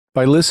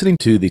By listening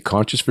to the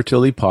Conscious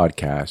Fertility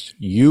podcast,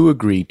 you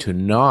agree to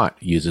not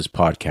use this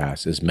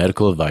podcast as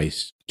medical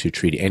advice to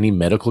treat any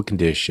medical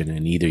condition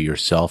in either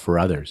yourself or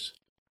others.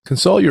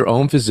 Consult your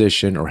own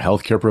physician or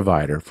healthcare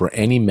provider for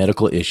any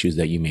medical issues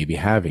that you may be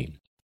having.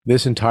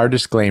 This entire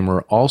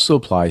disclaimer also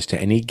applies to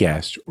any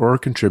guests or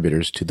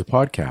contributors to the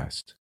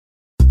podcast.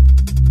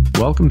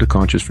 Welcome to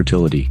Conscious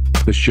Fertility,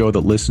 the show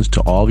that listens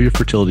to all of your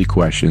fertility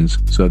questions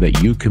so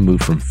that you can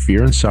move from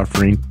fear and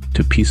suffering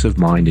to peace of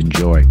mind and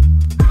joy.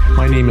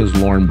 My name is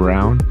Lauren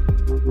Brown.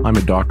 I'm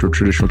a doctor of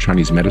traditional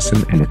Chinese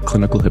medicine and a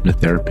clinical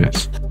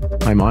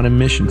hypnotherapist. I'm on a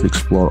mission to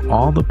explore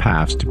all the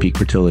paths to peak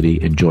fertility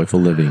and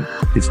joyful living.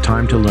 It's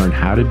time to learn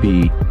how to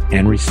be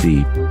and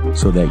receive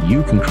so that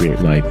you can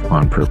create life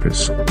on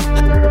purpose.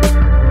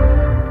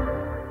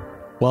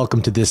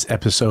 Welcome to this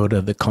episode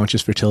of the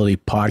Conscious Fertility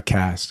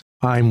podcast.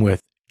 I'm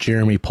with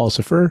Jeremy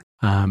Pulsifer.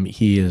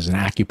 He is an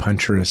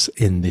acupuncturist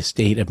in the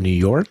state of New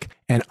York,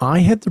 and I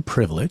had the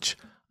privilege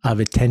of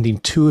attending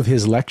two of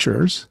his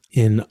lectures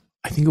in,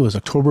 I think it was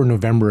October,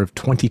 November of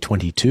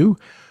 2022,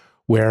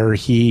 where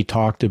he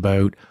talked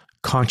about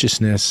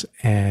consciousness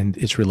and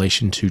its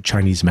relation to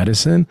Chinese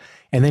medicine.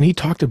 And then he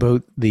talked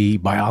about the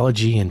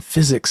biology and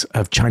physics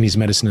of Chinese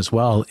medicine as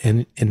well,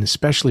 and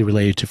especially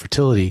related to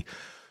fertility.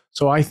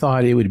 So I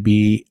thought it would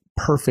be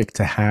perfect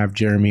to have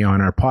Jeremy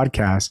on our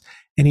podcast.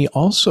 And he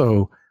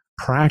also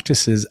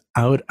practices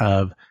out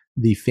of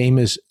the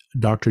famous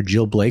Dr.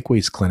 Jill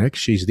Blakeway's clinic.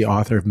 She's the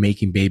author of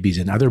Making Babies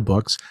and other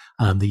books,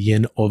 the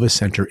Yin Ova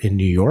Center in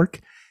New York.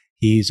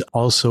 He's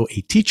also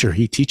a teacher.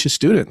 He teaches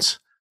students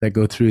that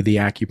go through the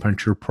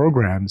acupuncture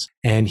programs.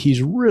 And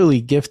he's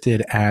really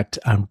gifted at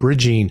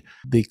bridging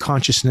the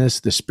consciousness,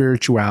 the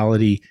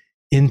spirituality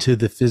into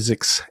the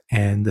physics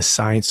and the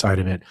science side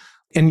of it.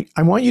 And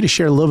I want you to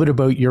share a little bit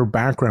about your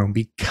background,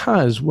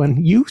 because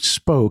when you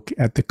spoke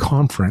at the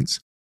conference,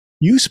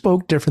 you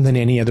spoke different than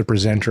any other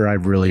presenter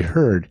I've really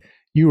heard.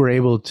 You were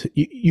able to,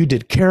 you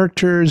did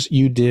characters,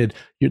 you did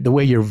the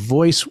way your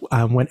voice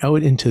went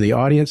out into the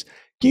audience.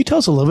 Can you tell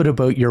us a little bit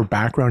about your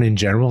background in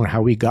general and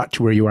how we got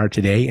to where you are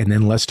today? And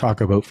then let's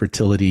talk about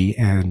fertility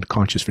and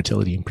conscious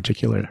fertility in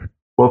particular.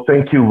 Well,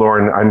 thank you,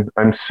 Lauren.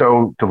 I'm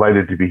so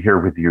delighted to be here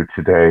with you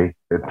today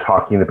and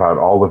talking about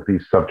all of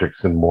these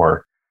subjects and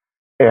more.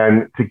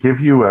 And to give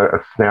you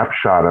a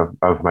snapshot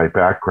of my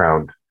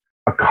background,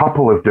 a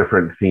couple of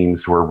different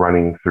themes were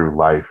running through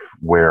life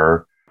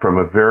where from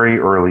a very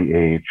early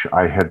age,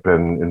 I had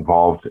been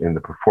involved in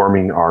the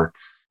performing arts.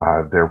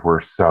 There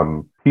were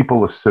some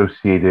people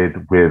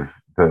associated with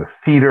the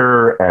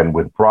theater and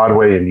with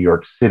Broadway in New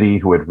York City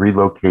who had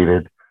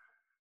relocated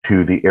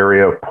to the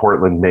area of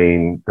Portland,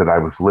 Maine that I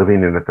was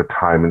living in at the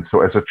time. And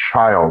so as a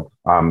child,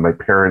 my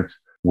parents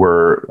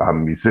were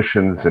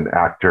musicians and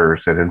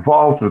actors and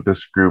involved with this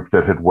group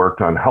that had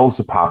worked on Hell's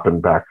a Poppin'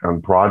 back on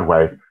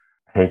Broadway,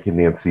 Hank and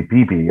Nancy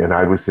Beebe, and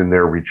I was in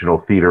their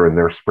regional theater in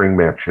their spring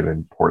mansion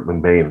in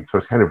Portland, Maine. And so I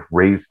was kind of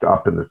raised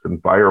up in this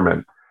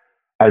environment.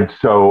 And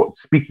so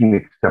speaking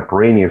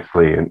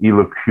extemporaneously and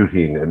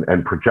elocuting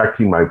and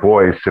projecting my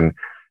voice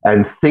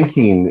and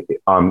thinking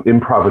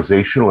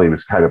improvisationally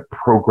was kind of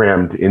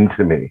programmed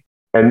into me.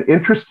 An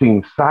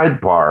interesting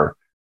sidebar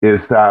is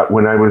that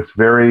when I was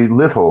very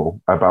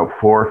little, about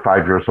 4 or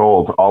 5 years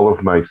old, all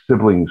of my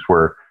siblings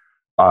were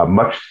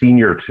much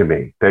senior to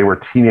me. They were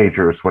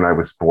teenagers when I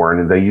was born,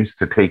 and they used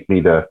to take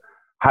me to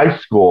high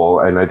school,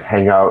 and I'd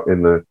hang out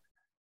in the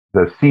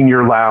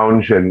senior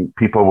lounge, and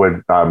people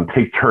would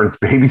take turns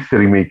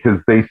babysitting me because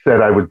they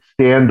said I would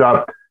stand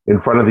up in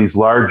front of these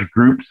large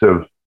groups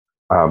of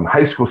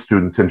high school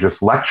students and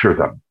just lecture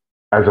them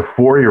as a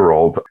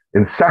 4-year-old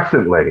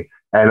incessantly.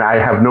 And I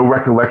have no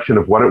recollection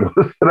of what it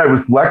was that I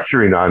was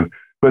lecturing on,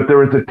 but there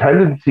was a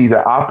tendency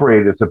to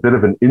operate as a bit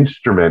of an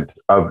instrument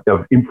of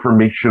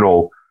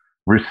informational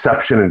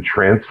reception and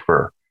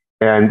transfer.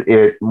 And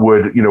it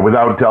would,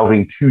 without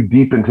delving too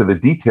deep into the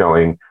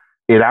detailing,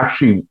 it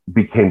actually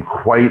became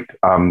quite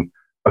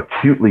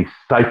acutely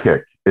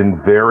psychic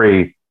in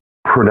very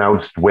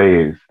pronounced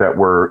ways that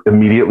were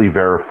immediately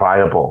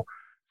verifiable.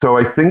 So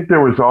I think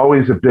there was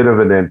always a bit of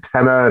an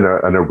antenna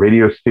and a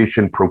radio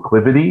station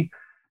proclivity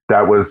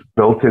that was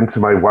built into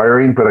my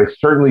wiring, but I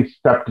certainly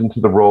stepped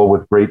into the role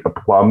with great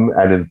aplomb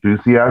and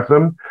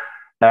enthusiasm.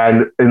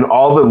 And in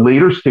all the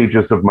later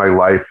stages of my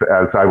life,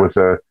 as I was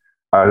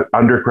an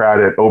undergrad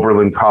at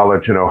Oberlin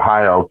College in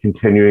Ohio,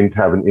 continuing to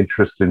have an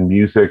interest in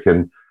music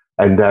and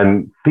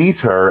then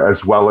theater,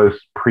 as well as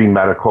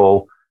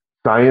pre-medical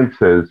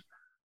sciences,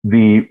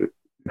 the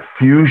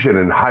fusion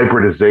and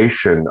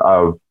hybridization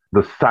of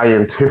the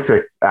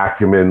scientific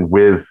acumen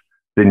with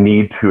the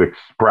need to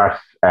express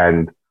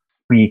and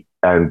speak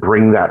and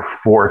bring that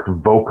forth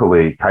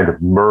vocally kind of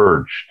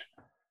merged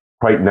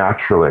quite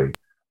naturally.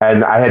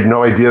 And I had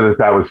no idea that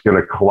that was going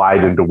to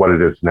collide into what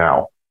it is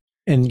now.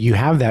 And you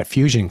have that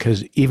fusion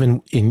because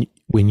even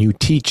when you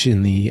teach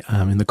in the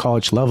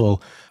college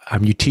level,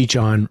 you teach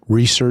on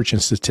research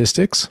and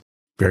statistics,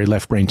 very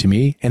left brain to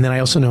me. And then I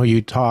also know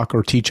you talk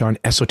or teach on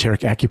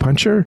esoteric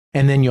acupuncture.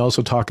 And then you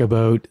also talk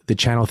about the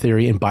channel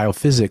theory and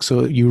biophysics.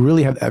 So you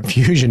really have that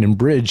fusion and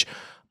bridge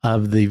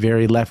of the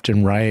very left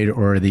and right,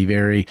 or the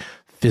very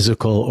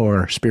physical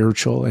or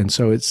spiritual. And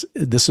so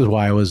this is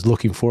why I was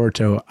looking forward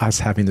to us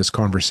having this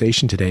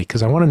conversation today,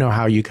 because I want to know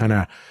how you kind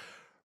of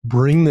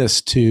bring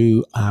this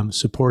to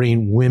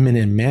supporting women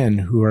and men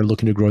who are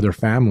looking to grow their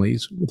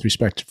families with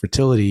respect to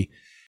fertility.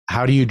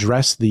 How do you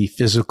address the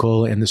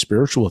physical and the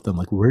spiritual with them?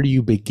 Like, where do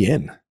you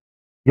begin?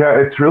 Yeah,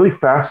 it's really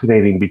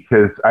fascinating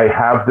because I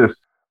have this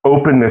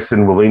openness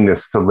and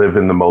willingness to live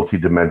in the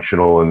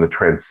multidimensional and the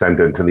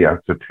transcendent and the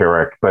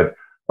esoteric. But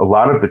a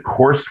lot of the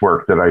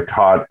coursework that I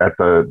taught at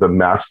the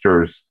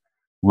master's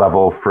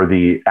level for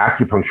the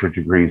acupuncture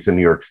degrees in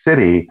New York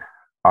City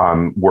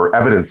were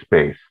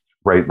evidence-based,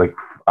 right? Like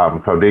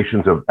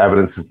foundations of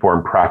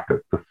evidence-informed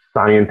practice, the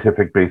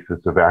scientific basis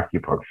of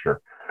acupuncture.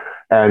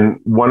 And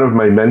one of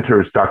my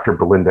mentors, Dr.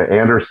 Belinda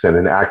Anderson,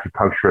 an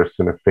acupuncturist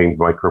and a famed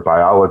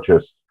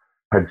microbiologist,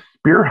 had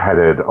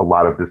spearheaded a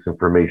lot of this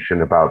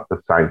information about the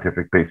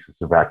scientific basis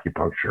of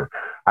acupuncture.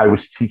 I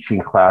was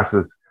teaching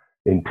classes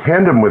in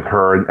tandem with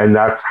her, and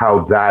that's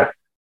how that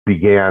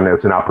began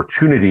as an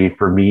opportunity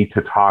for me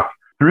to talk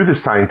through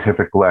the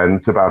scientific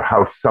lens about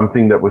how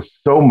something that was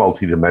so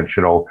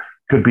multidimensional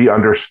could be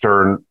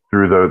understood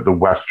through the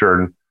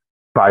Western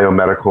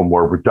biomedical,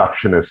 more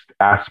reductionist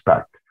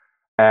aspect.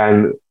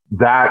 And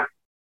that,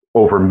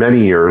 over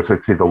many years, I'd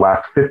say the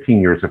last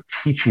 15 years of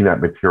teaching that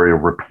material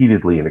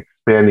repeatedly and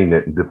expanding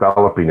it and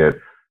developing it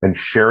and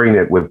sharing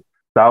it with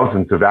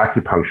thousands of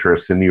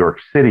acupuncturists in New York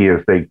City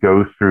as they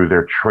go through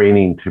their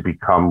training to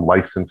become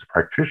licensed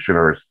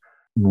practitioners.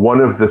 One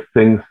of the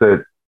things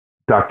that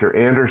Dr.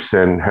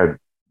 Anderson had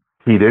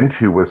keyed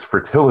into was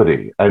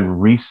fertility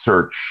and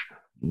research,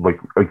 like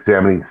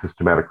examining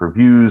systematic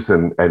reviews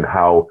and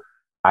how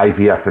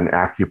IVF and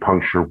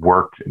acupuncture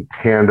worked in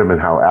tandem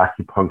and how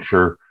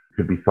acupuncture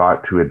could be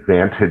thought to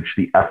advantage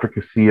the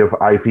efficacy of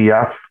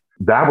IVF.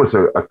 That was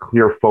a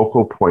clear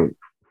focal point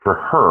for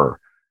her.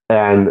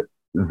 And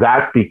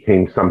that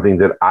became something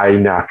that I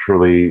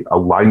naturally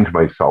aligned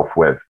myself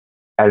with.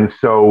 And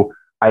so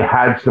I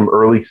had some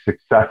early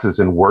successes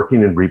in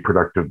working in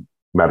reproductive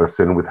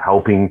medicine with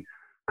helping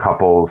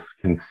couples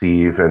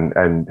conceive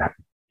and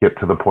get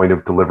to the point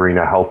of delivering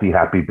a healthy,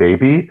 happy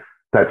baby,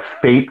 that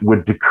fate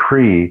would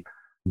decree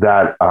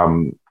that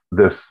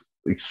this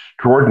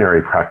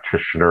extraordinary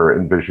practitioner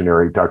and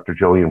visionary, Dr.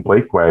 Jillian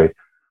Blakeway,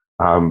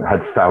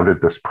 had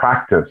founded this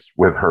practice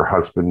with her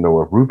husband,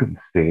 Noah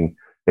Rubinstein,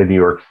 in New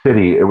York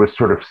City. It was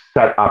sort of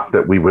set up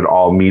that we would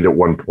all meet at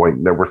one point.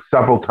 And there were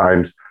several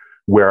times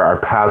where our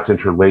paths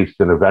interlaced,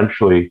 and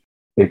eventually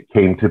it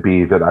came to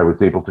be that I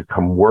was able to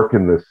come work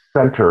in this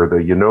center, the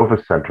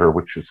Unova Center,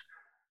 which is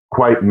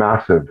quite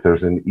massive.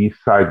 There's an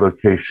East Side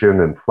location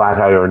and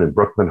Flatiron and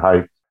Brooklyn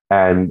Heights.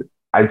 And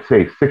I'd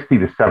say 60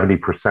 to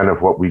 70%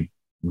 of what we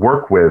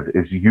work with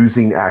is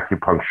using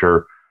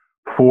acupuncture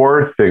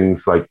for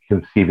things like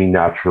conceiving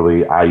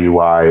naturally,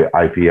 IUI,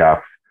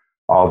 IVF,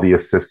 all the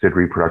assisted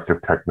reproductive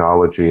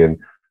technology. And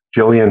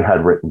Jillian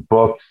had written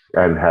books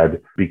and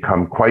had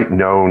become quite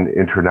known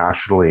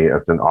internationally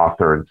as an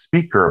author and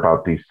speaker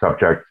about these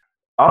subjects,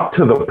 up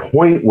to the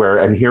point where,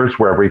 and here's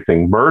where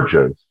everything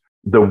merges,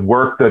 the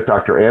work that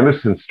Dr.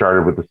 Anderson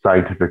started with the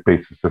scientific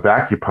basis of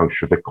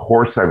acupuncture, the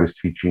course I was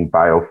teaching,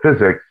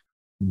 biophysics,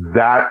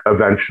 that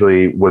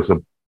eventually was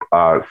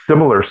a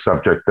similar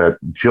subject that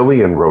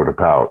Jillian wrote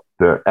about,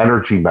 the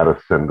energy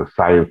medicine, the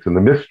science and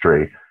the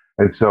mystery.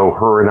 And so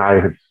her and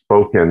I had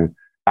spoken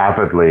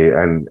avidly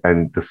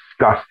and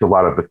discussed a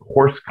lot of the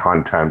course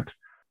content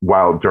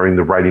while during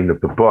the writing of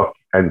the book.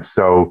 And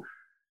so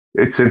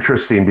it's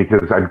interesting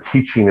because I'm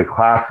teaching a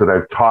class that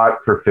I've taught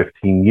for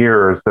 15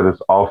 years that is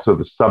also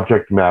the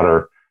subject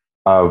matter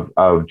of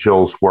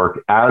Jill's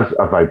work as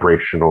a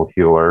vibrational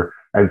healer.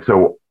 And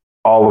so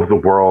all of the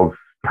worlds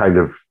kind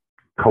of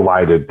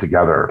collided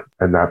together.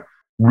 And that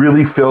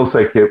really feels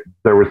like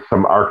there was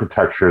some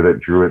architecture that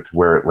drew it to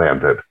where it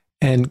landed.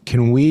 And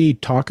can we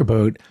talk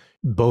about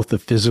both the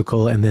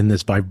physical and then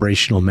this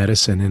vibrational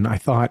medicine? And I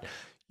thought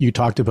you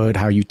talked about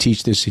how you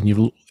teach this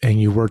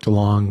and you worked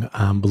along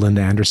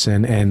Belinda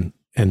Anderson and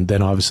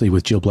then obviously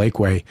with Jill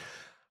Blakeway.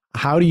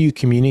 How do you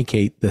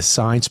communicate the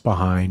science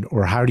behind,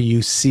 or how do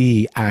you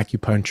see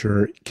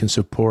acupuncture can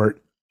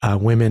support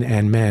women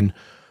and men,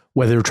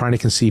 whether they're trying to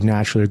conceive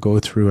naturally or go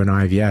through an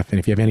IVF? And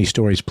if you have any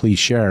stories, please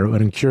share.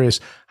 But I'm curious,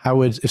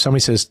 if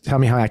somebody says, tell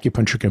me how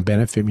acupuncture can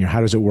benefit me, or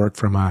how does it work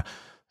from a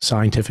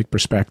scientific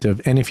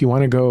perspective? And if you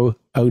want to go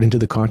out into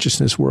the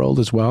consciousness world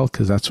as well,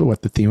 because that's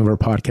what the theme of our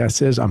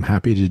podcast is, I'm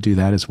happy to do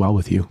that as well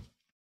with you.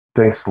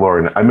 Thanks,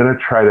 Lauren. I'm going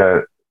to try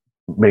to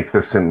make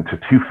this into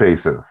two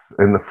phases.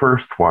 And the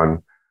first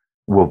one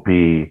will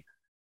be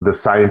the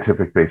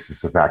scientific basis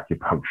of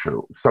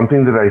acupuncture.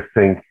 Something that I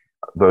think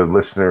the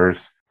listeners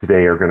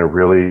today are going to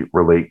really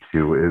relate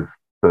to is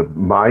the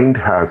mind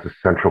has a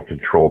central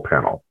control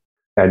panel,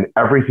 and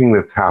everything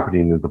that's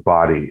happening in the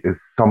body is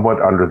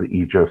somewhat under the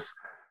aegis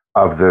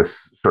of this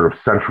sort of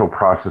central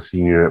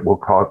processing unit. We'll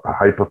call it the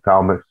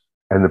hypothalamus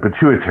and the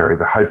pituitary,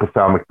 the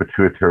hypothalamic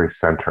pituitary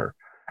center.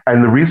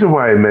 And the reason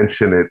why I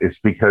mention it is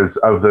because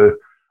of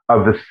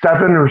of the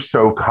 7 or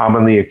so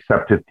commonly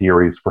accepted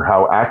theories for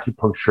how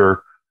acupuncture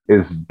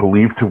is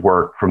believed to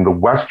work from the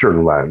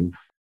Western lens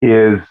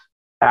is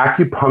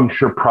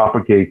acupuncture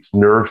propagates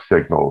nerve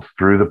signals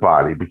through the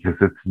body because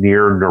it's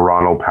near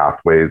neuronal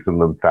pathways and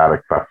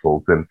lymphatic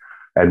vessels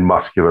and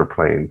muscular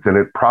planes. And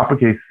it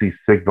propagates these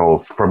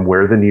signals from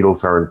where the needles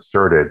are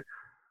inserted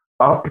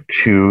up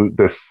to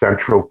the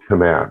central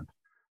command.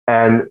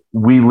 And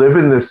we live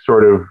in this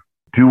sort of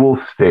dual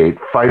state,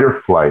 fight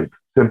or flight,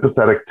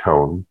 sympathetic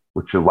tone,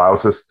 which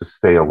allows us to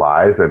stay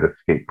alive and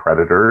escape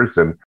predators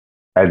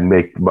and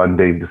make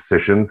mundane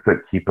decisions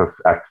that keep us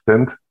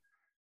extant.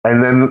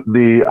 And then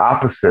the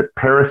opposite,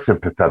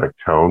 parasympathetic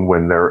tone,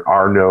 when there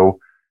are no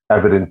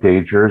evident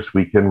dangers,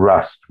 we can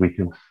rest, we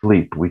can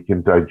sleep, we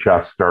can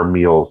digest our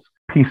meals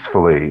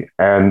peacefully.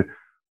 And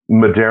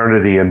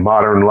modernity and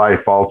modern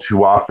life all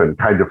too often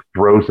kind of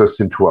throws us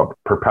into a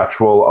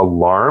perpetual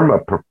alarm, a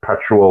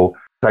perpetual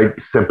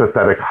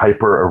sympathetic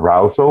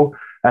hyperarousal.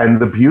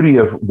 And the beauty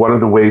of one of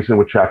the ways in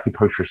which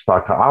acupuncture is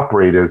thought to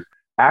operate is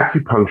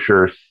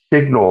acupuncture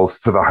signals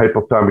to the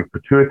hypothalamic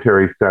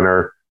pituitary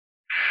center,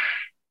 shh,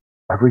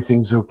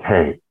 everything's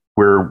okay.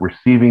 We're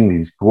receiving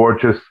these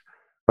gorgeous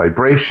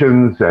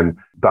vibrations, and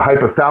the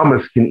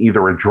hypothalamus can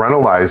either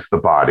adrenalize the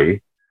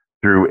body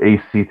through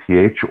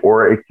ACTH,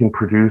 or it can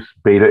produce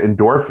beta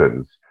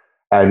endorphins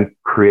and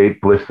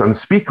create bliss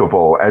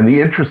unspeakable. And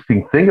the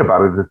interesting thing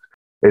about it is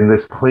in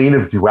this plane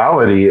of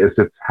duality is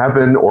it's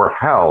heaven or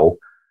hell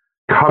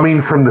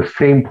coming from the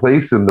same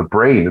place in the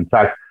brain. In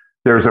fact,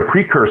 there's a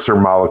precursor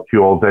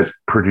molecule that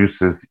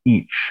produces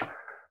each.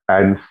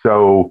 And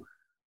so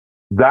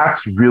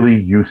that's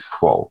really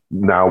useful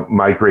now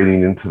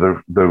migrating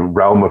into the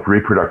realm of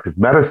reproductive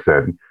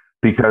medicine,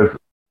 because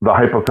the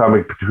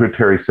hypothalamic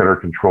pituitary center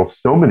controls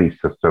so many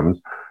systems,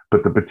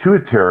 but the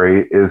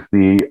pituitary is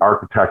the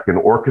architect and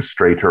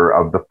orchestrator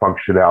of the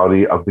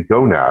functionality of the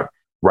gonad,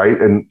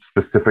 right? And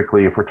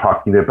specifically, if we're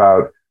talking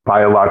about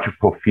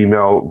biological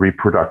female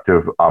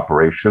reproductive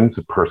operations,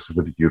 a person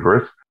with a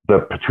uterus, the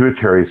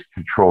pituitary is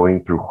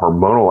controlling through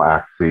hormonal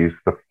axes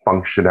the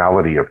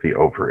functionality of the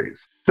ovaries.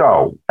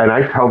 So, and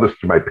I tell this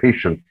to my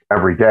patients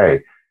every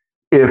day,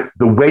 if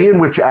the way in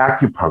which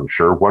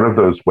acupuncture, one of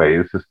those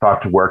ways, is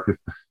thought to work is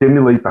to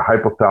stimulate the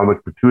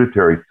hypothalamic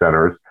pituitary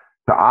centers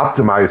to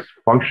optimize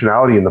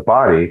functionality in the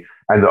body,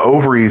 and the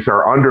ovaries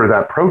are under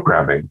that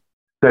programming,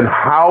 then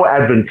how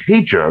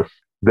advantageous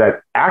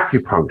that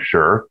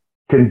acupuncture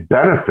can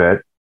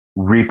benefit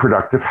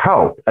reproductive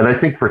health. And I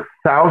think for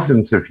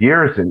thousands of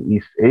years in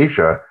East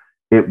Asia,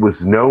 it was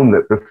known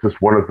that this is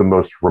one of the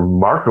most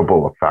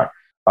remarkable effects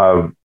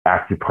of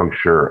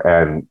acupuncture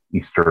and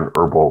Eastern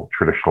herbal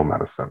traditional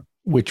medicine,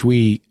 which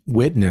we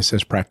witness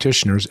as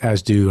practitioners,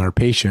 as do our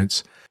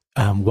patients,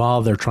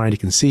 while they're trying to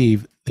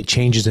conceive, the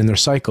changes in their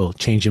cycle,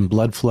 change in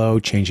blood flow,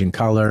 change in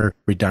color,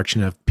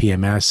 reduction of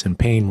PMS and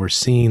pain. We're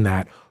seeing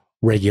that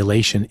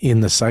regulation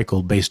in the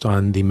cycle based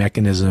on the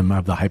mechanism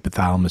of the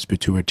hypothalamus,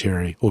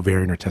 pituitary,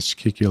 ovarian or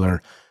testicular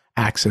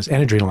axis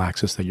and adrenal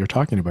axis that you're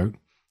talking about.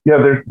 Yeah,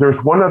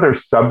 there's one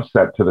other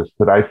subset to this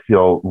that I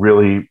feel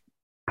really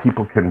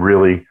people can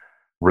really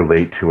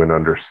relate to and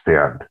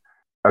understand.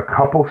 A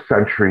couple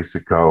centuries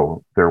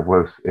ago, there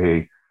was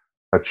a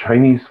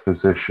Chinese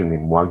physician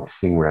named Wang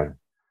Qingren,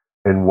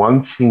 and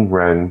Wang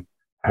Qingren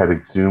had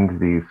exhumed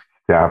these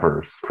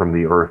cadavers from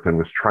the earth and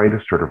was trying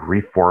to sort of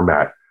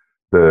reformat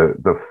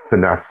the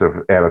finesse of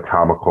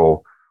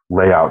anatomical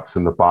layouts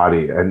in the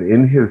body. And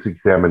in his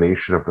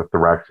examination of the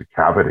thoracic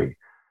cavity,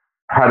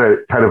 had a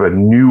kind of a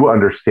new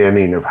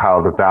understanding of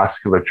how the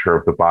vasculature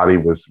of the body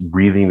was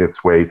breathing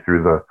its way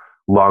through the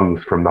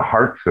lungs from the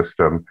heart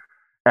system.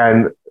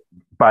 And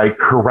by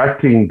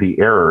correcting the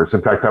errors,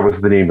 in fact, that was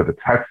the name of the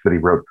text that he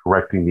wrote,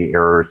 Correcting the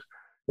Errors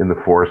in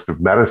the Forest of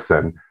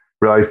Medicine,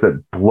 realized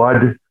that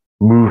blood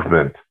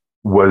movement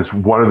was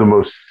one of the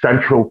most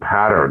central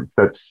patterns,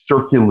 that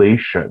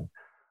circulation,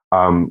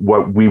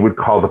 what we would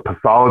call the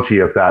pathology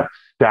of that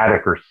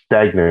static or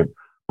stagnant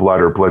blood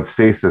or blood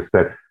stasis,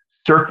 that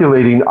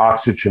circulating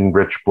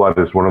oxygen-rich blood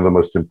is one of the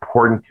most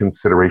important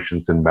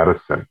considerations in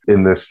medicine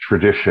in this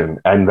tradition,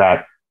 and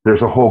that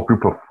there's a whole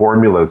group of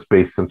formulas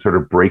based on sort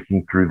of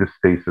breaking through the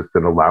stasis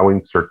and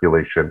allowing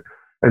circulation.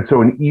 And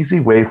so an easy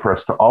way for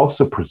us to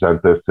also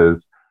present this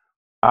is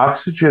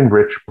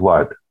oxygen-rich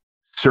blood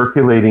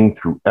circulating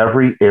through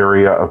every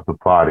area of the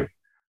body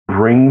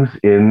brings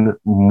in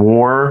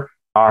more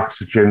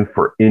oxygen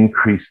for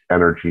increased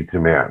energy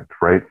demand,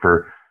 right?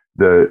 For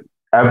the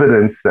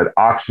evidence that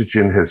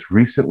oxygen has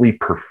recently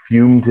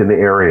perfumed an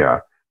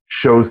area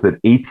shows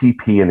that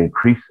ATP and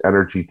increased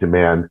energy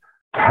demand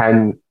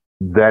can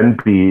then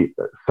be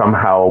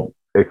somehow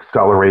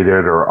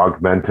accelerated or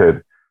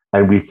augmented,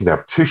 and we can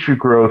have tissue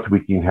growth, we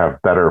can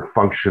have better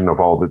function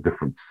of all the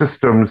different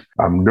systems,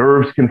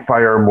 nerves can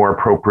fire more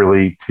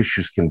appropriately,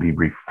 tissues can be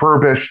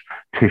refurbished,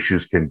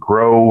 tissues can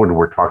grow. When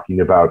we're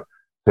talking about,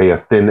 say,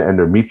 a thin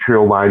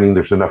endometrial lining,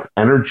 there's enough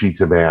energy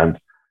demand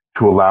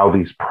to allow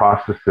these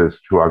processes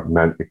to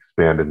augment,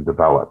 expand, and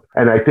develop.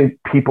 And I think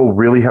people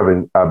really have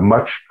a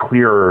much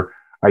clearer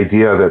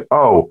idea that,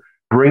 oh,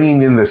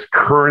 bringing in this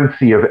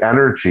currency of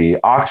energy,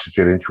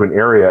 oxygen, into an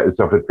area is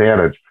of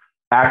advantage.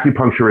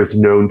 Acupuncture is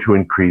known to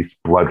increase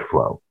blood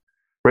flow,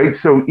 right?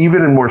 So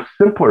even in more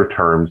simpler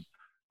terms,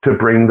 to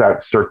bring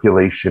that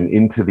circulation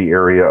into the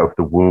area of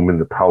the womb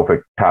and the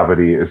pelvic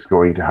cavity is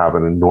going to have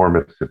an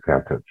enormous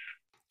advantage.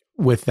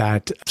 With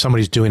that, if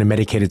somebody's doing a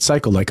medicated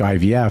cycle like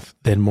IVF,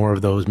 then more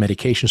of those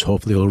medications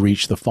hopefully will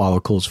reach the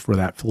follicles for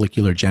that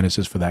follicular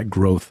genesis, for that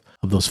growth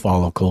of those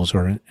follicles,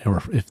 or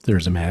if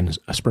there's a man,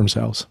 sperm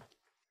cells.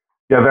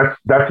 Yeah,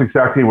 that's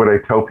exactly what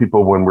I tell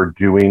people when we're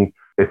doing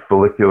a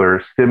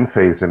follicular stim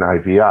phase in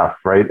IVF,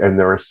 right? And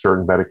there are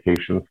certain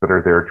medications that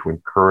are there to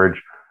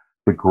encourage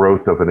the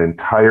growth of an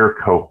entire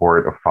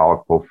cohort of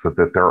follicles so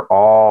that they're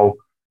all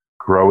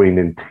growing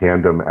in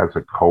tandem as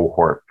a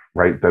cohort,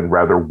 right? Than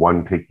rather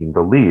one taking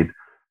the lead.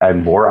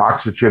 And more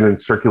oxygen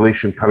and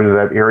circulation coming to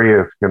that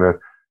area is going to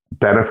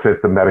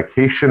benefit the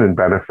medication and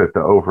benefit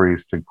the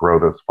ovaries to grow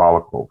those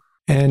follicles.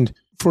 And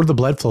for the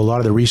blood flow, a lot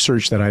of the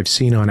research that I've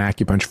seen on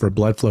acupuncture for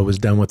blood flow was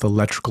done with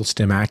electrical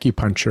stim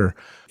acupuncture.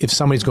 If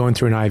somebody's going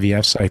through an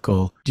IVF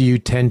cycle, do you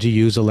tend to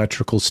use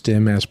electrical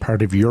stim as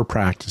part of your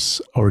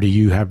practice, or do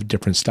you have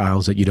different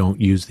styles that you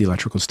don't use the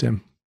electrical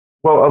stim?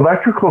 Well,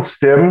 electrical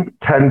stim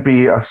can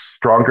be a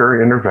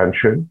stronger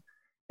intervention.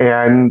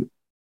 And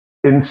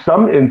in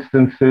some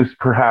instances,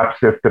 perhaps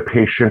if the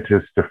patient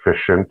is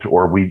deficient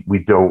or we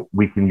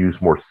can use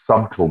more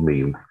subtle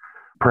means,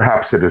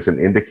 perhaps it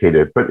isn't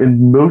indicated. But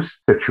in most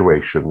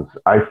situations,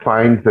 I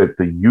find that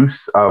the use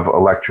of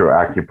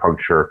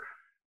electroacupuncture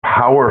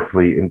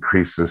powerfully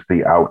increases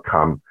the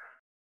outcome.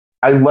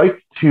 I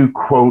like to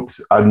quote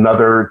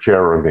another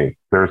Jeremy.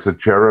 There's a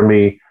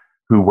Jeremy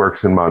who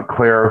works in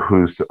Montclair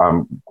who's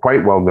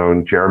quite well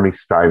known, Jeremy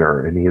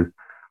Steiner, and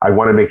I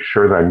want to make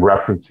sure that I'm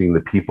referencing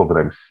the people that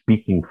I'm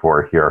speaking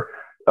for here.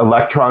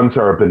 Electrons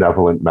are a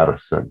benevolent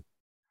medicine,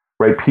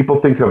 right?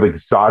 People think of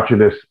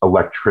exogenous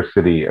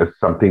electricity as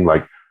something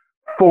like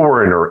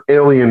foreign or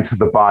alien to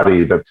the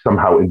body, that's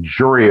somehow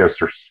injurious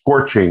or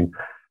scorching.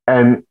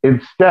 And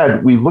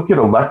instead, we look at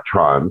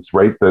electrons,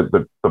 right?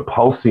 The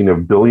pulsing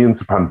of billions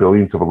upon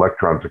billions of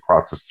electrons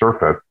across the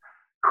surface,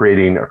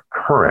 creating a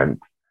current.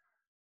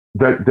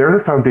 That they're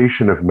the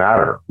foundation of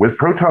matter. With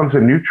protons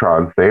and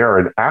neutrons, they are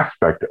an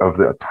aspect of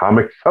the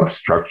atomic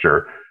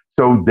substructure.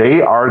 So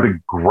they are the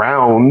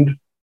ground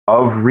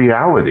of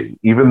reality.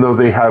 Even though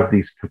they have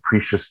these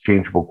capricious,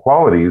 changeable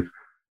qualities,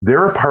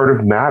 they're a part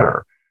of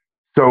matter.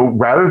 So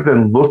rather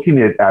than looking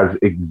at it as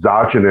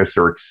exogenous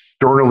or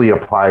externally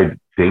applied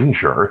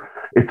danger,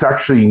 it's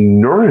actually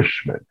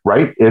nourishment,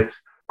 right? It's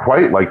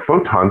quite like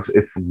photons,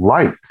 it's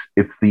light.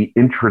 It's the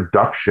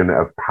introduction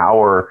of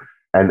power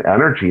and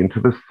energy into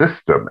the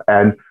system.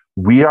 And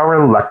we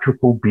are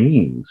electrical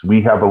beings.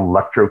 We have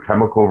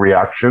electrochemical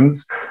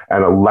reactions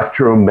and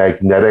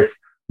electromagnetic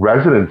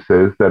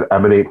resonances that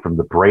emanate from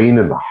the brain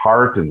and the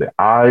heart and the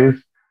eyes.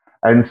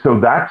 And so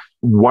that's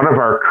one of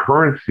our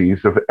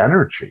currencies of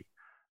energy.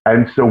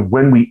 And so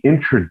when we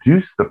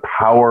introduce the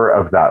power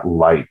of that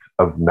light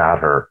of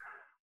matter,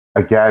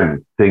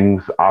 again,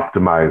 things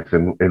optimize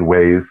in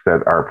ways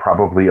that are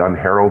probably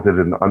unheralded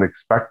and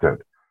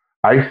unexpected.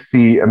 I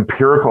see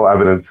empirical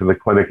evidence in the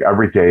clinic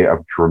every day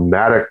of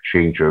dramatic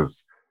changes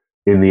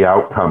in the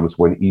outcomes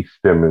when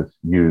e-stim is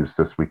used,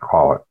 as we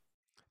call it.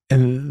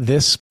 And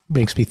this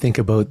makes me think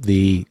about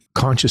the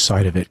conscious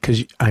side of it,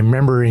 because I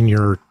remember in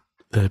your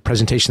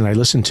presentation that I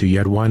listened to, you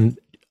had one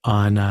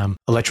on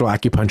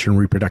electroacupuncture and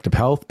reproductive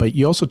health, but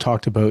you also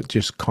talked about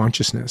just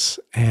consciousness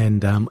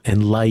and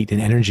light and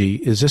energy.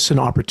 Is this an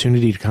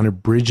opportunity to kind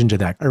of bridge into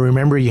that? I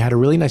remember you had a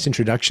really nice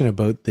introduction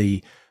about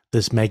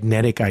this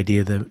magnetic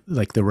idea that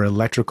like there were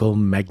electrical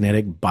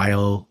magnetic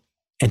bio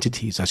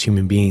entities as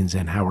human beings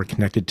and how we're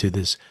connected to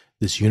this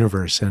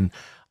universe. And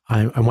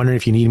I'm wondering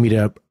if you need me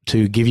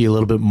to give you a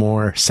little bit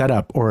more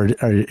setup, or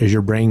is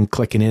your brain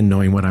clicking in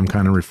knowing what I'm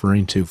kind of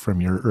referring to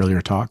from your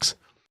earlier talks?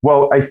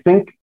 Well, I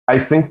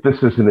think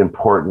this is an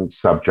important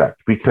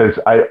subject because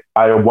I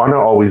want to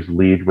always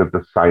lead with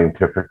the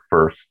scientific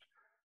first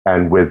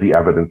and with the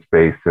evidence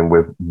base and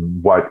with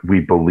what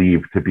we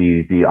believe to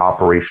be the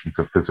operations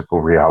of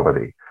physical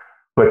reality.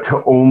 But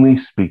to only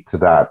speak to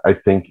that, I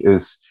think,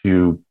 is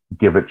to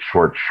give it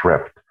short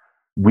shrift.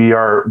 We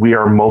are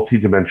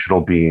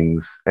multidimensional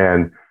beings,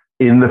 and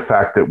in the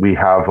fact that we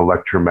have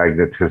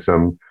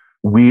electromagnetism,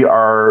 we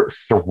are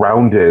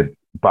surrounded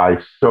by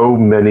so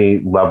many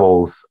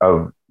levels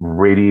of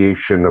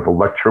radiation, of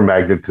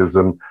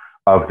electromagnetism,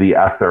 of the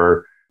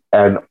ether.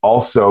 And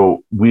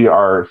also, we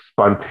are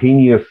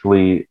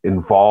spontaneously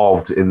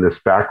involved in this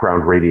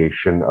background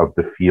radiation of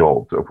the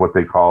field, of what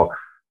they call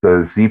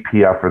the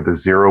ZPF, or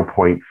the 0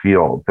 point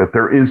field, that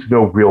there is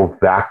no real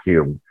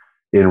vacuum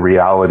in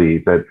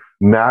reality, that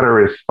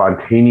matter is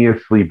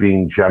spontaneously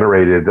being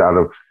generated out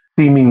of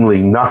seemingly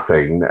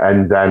nothing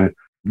and then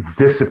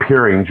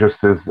disappearing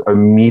just as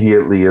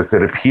immediately as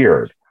it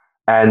appeared.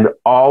 And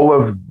all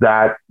of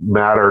that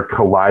matter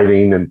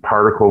colliding and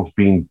particles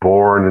being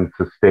born and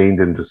sustained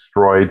and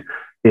destroyed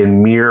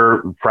in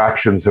mere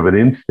fractions of an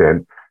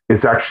instant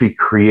is actually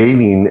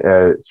creating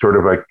a sort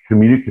of a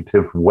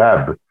communicative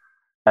web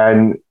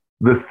And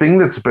the thing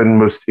that's been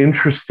most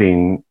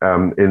interesting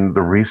in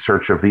the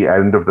research of the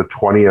end of the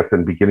 20th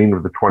and beginning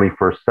of the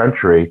 21st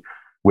century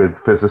with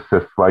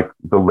physicists like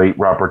the late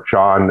Robert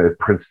John at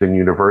Princeton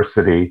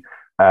University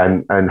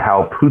and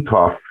Hal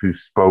Puthoff, who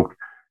spoke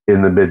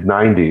in the mid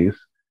 90s,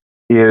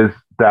 is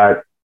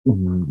that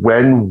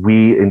when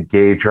we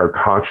engage our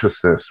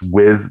consciousness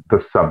with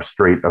the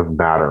substrate of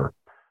matter,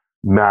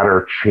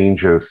 matter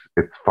changes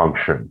its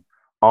function,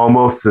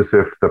 almost as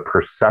if the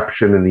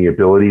perception and the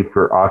ability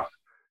for us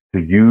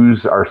to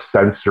use our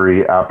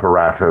sensory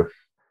apparatus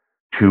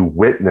to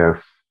witness,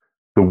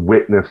 the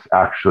witness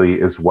actually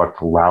is what's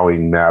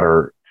allowing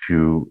matter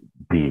to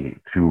be,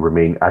 to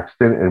remain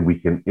extant, and we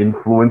can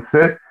influence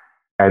it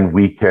and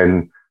we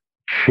can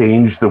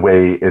change the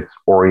way it's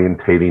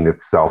orientating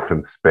itself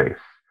in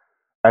space.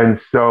 And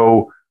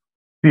so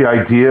the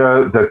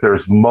idea that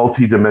there's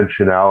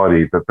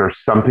multidimensionality, that there's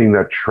something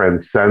that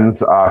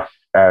transcends us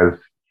as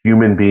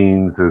human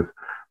beings,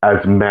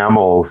 as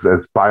mammals,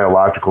 as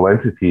biological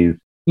entities,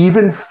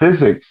 even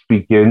physics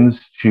begins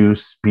to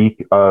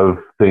speak of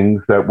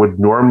things that would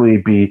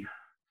normally be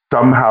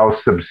somehow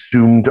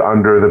subsumed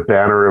under the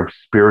banner of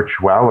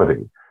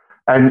spirituality.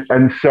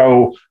 And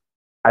so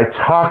I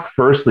talked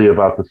firstly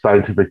about the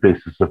scientific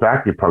basis of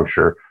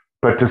acupuncture,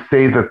 but to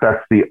say that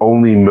that's the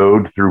only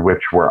mode through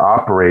which we're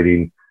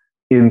operating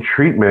in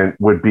treatment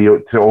would be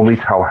to only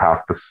tell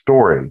half the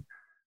story.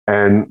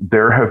 And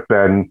there have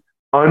been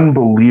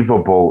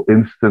unbelievable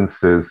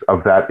instances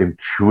of that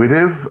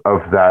intuitive,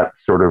 of that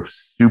sort of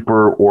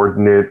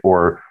superordinate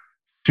or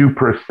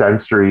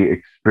suprasensory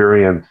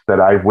experience that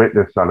I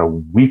witness on a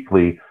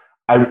weekly.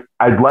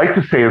 I'd like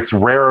to say it's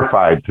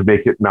rarefied to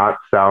make it not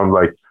sound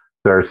like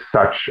there's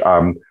such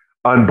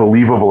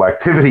unbelievable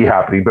activity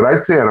happening, but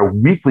I'd say on a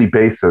weekly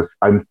basis,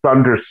 I'm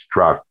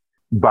thunderstruck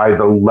by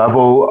the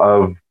level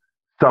of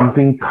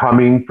something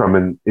coming from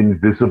an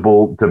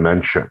invisible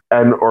dimension,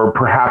 and or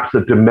perhaps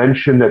a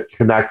dimension that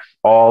connects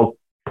all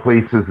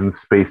places in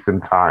space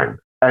and time.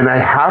 And I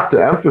have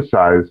to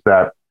emphasize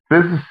that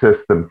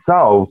physicists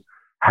themselves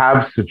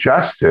have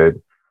suggested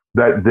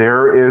that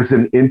there is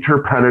an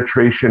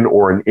interpenetration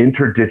or an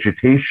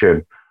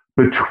interdigitation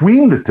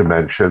between the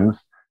dimensions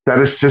that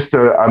is just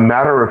a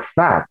matter of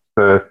fact.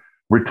 The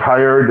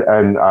retired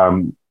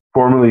and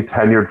formerly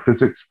tenured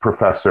physics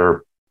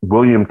professor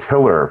William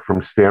Tiller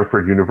from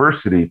Stanford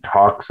University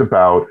talks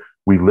about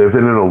we live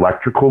in an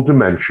electrical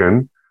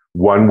dimension,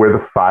 one where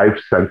the five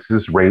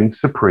senses reign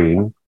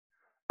supreme,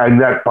 and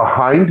that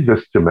behind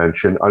this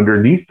dimension,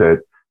 underneath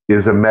it,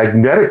 is a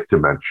magnetic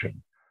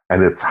dimension.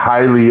 And it's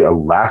highly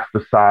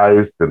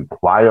elasticized and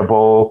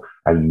pliable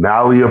and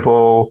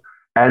malleable.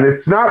 And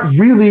it's not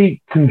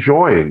really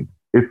conjoined.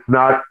 It's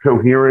not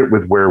coherent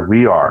with where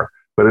we are,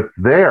 but it's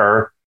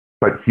there.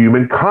 But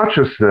human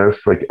consciousness,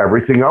 like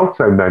everything else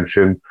I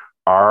mentioned,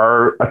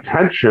 our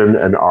attention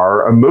and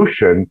our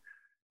emotion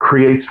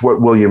creates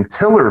what William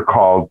Tiller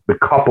called the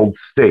coupled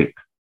state.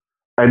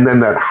 And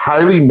then that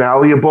highly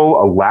malleable,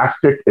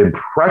 elastic,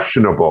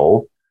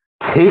 impressionable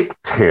cake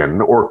tin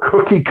or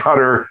cookie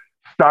cutter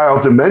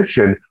style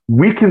dimension,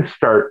 we can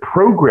start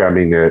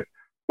programming it,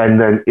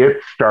 and then it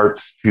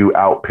starts to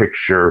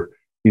outpicture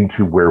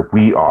into where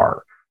we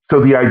are. So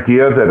the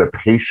idea that a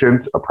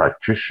patient, a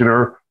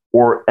practitioner,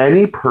 or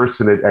any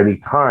person at any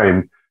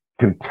time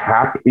can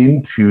tap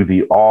into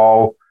the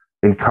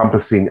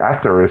all-encompassing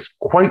ether is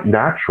quite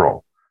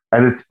natural.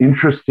 And it's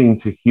interesting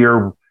to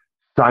hear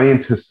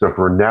scientists of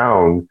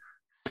renown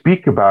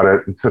speak about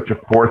it in such a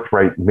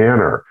forthright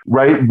manner,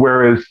 right?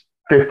 Whereas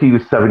 50 to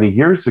 70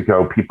 years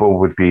ago, people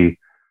would be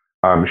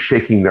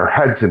shaking their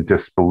heads in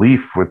disbelief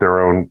with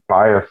their own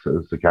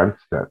biases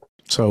against it.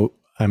 So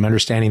I'm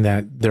understanding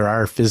that there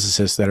are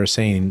physicists that are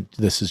saying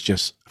this is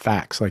just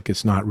facts, like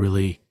it's not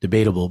really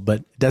debatable,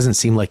 but it doesn't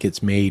seem like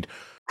it's made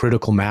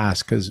critical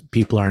mass because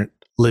people aren't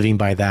living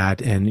by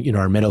that. And, you know,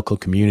 our medical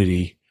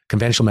community,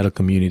 conventional medical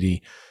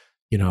community,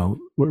 you know,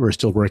 we're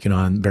still working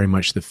on very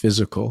much the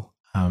physical.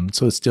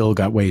 So it's still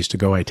got ways to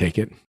go, I take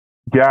it.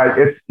 Yeah,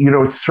 it's, you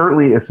know,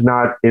 certainly it's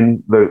not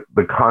in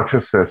the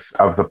consciousness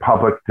of the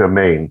public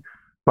domain,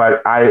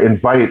 but I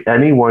invite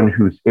anyone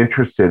who's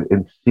interested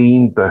in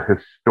seeing the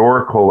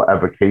historical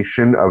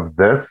evocation of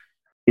this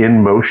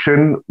in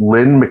motion.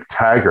 Lynn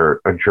McTaggart,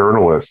 a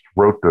journalist,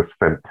 wrote this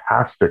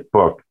fantastic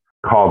book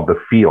called The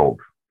Field.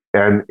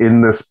 And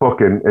in this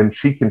book, and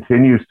she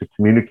continues to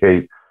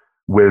communicate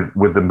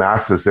with the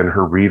masses and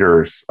her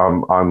readers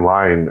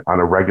online on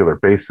a regular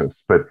basis,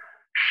 but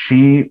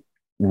she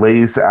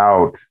lays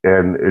out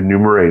and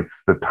enumerates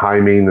the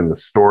timing and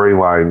the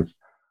storylines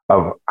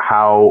of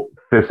how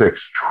physics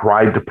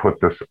tried to put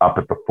this up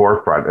at the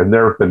forefront. And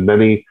there have been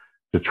many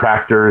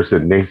detractors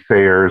and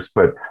naysayers,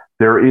 but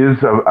there is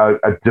a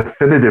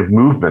definitive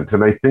movement.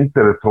 And I think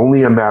that it's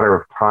only a matter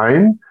of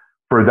time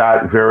for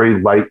that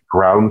very light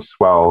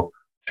groundswell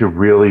to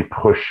really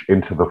push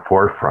into the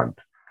forefront,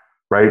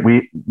 right?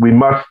 We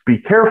must be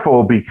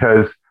careful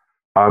because,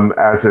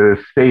 as it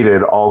is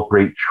stated, all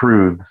great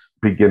truths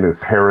begin as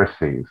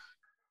heresies,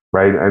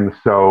 right? And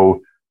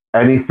so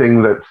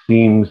anything that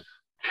seems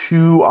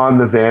too on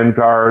the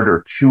vanguard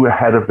or too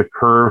ahead of the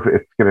curve.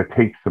 It's going to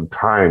take some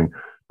time,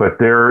 but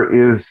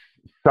there is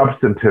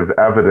substantive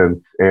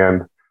evidence.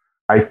 And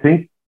I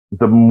think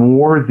the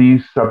more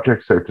these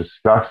subjects are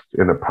discussed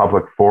in a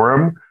public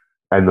forum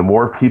and the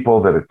more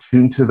people that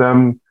attune to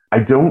them, I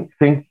don't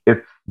think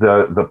it's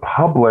the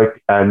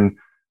public and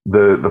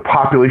the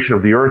population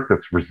of the earth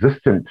that's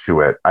resistant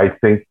to it. I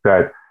think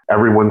that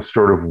everyone's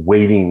sort of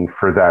waiting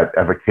for that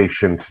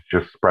evocation to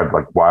just spread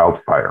like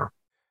wildfire.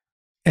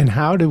 And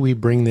how do we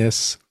bring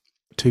this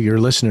to your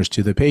listeners,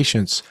 to the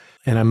patients?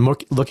 And I'm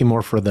looking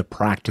more for the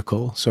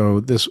practical. So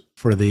this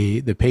for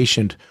the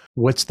patient,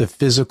 what's the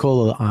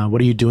physical?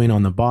 What are you doing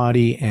on the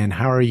body? And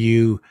how are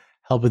you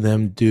helping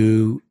them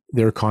do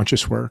their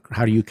conscious work?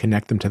 How do you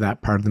connect them to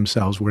that part of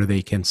themselves where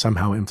they can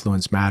somehow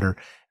influence matter?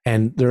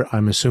 And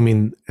I'm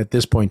assuming at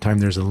this point in time,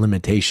 there's a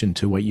limitation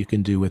to what you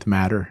can do with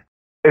matter.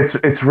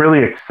 It's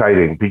really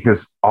exciting because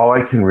all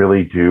I can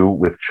really do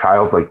with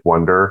childlike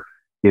wonder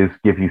is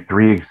give you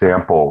 3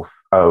 examples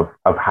of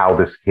how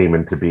this came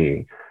into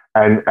being.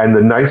 And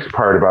the nice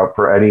part about,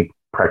 for any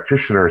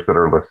practitioners that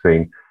are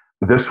listening,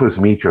 this was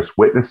me just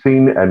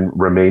witnessing and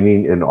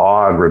remaining in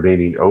awe and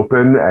remaining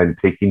open and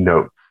taking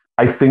notes.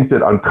 I think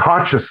that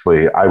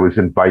unconsciously I was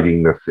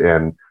inviting this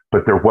in,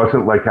 but there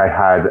wasn't like I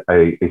had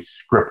a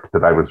script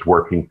that I was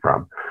working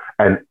from.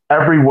 And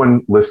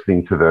everyone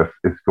listening to this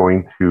is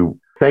going to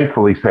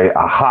thankfully say,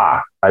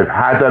 aha, I've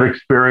had that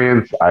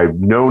experience. I've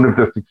known of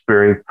this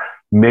experience.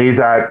 May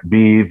that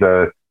be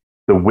the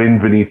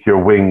wind beneath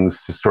your wings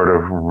to sort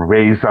of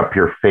raise up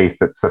your faith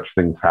that such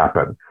things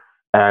happen.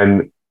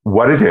 And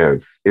what it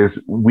is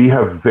we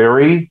have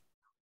very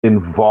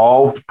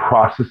involved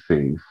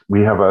processes.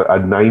 We have a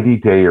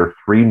 90-day or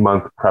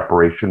 3-month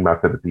preparation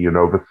method at the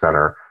Unova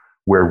Center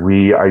where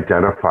we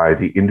identify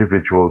the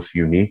individual's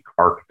unique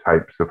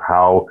archetypes of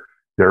how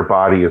their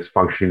body is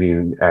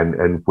functioning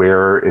and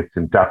where it's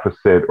in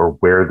deficit or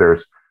where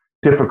there's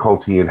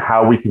difficulty and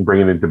how we can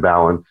bring it into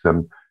balance.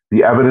 And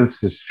the evidence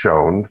has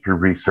shown through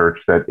research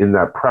that in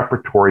that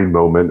preparatory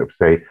moment of,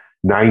 say,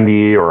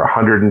 90 or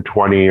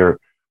 120 or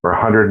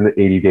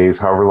 180 days,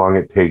 however long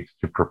it takes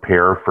to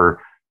prepare for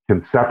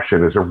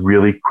conception, is a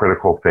really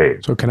critical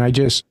phase. So can I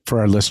just, for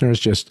our listeners,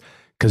 just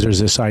because there's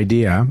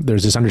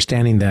this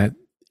understanding that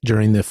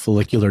during the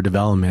follicular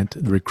development,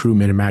 the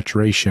recruitment and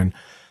maturation,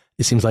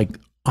 it seems like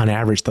on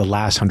average the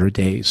last 100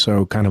 days,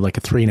 so kind of like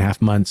a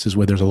 3.5 months is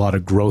where there's a lot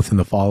of growth in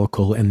the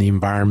follicle and the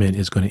environment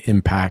is going to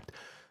impact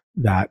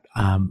that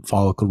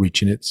follicle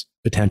reaching its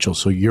potential.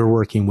 So you're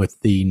working with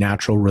the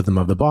natural rhythm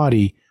of the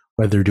body,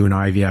 whether you're doing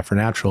IVF or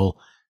natural,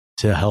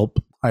 to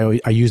help, I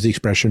use the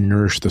expression,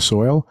 nourish the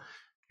soil.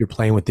 You're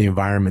playing with the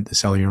environment, the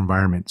cellular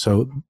environment.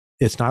 So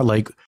it's not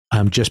like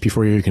just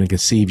before you're going to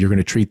conceive, you're going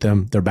to treat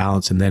them, they're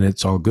balanced, and then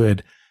it's all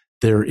good.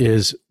 There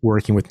is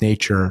working with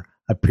nature,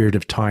 a period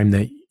of time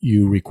that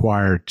you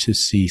require to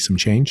see some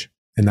change.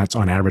 And that's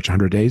on average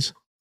 100 days.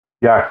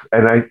 Yes.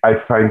 And I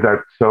find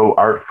that so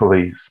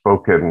artfully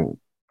spoken,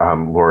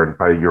 Lauren,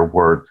 by your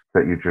words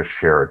that you just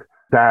shared.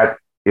 That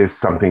is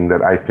something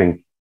that I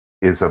think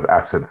is of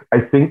essence.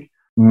 I think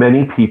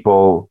many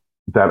people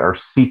that are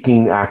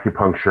seeking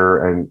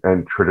acupuncture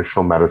and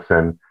traditional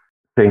medicine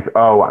think,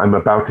 oh, I'm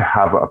about to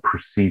have a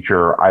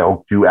procedure,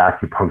 I'll do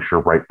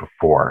acupuncture right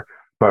before.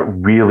 But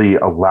really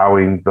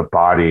allowing the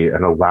body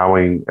and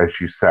allowing, as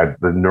you said,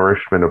 the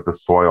nourishment of the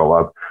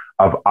soil,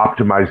 of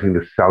optimizing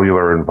the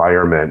cellular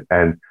environment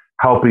and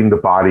helping the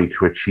body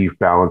to achieve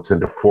balance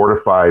and to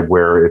fortify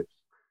where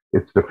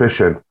it's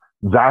deficient,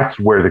 that's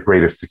where the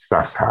greatest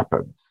success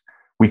happens.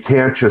 We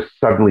can't just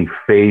suddenly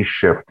phase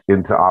shift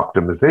into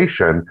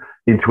optimization,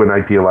 into an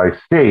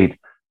idealized state.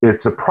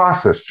 It's a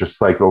process, just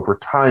like over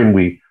time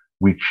we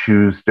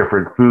choose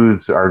different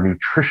foods, our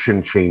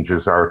nutrition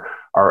changes, our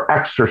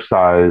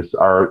exercise,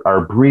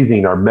 our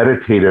breathing, our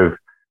meditative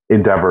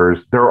endeavors.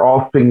 They're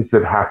all things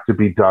that have to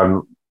be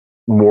done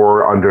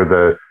more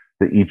under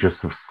the aegis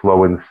of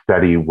slow and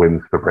steady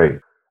wins the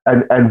race.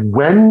 And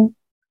when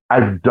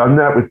I've done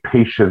that with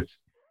patients,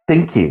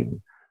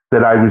 thinking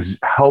that I was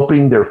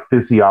helping their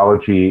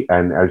physiology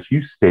and, as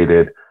you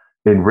stated,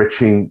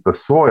 enriching the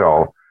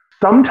soil,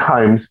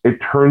 sometimes it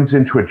turns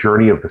into a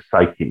journey of the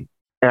psyche.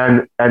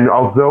 And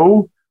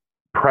although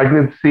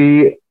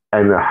pregnancy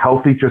and a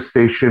healthy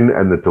gestation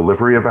and the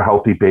delivery of a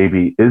healthy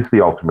baby is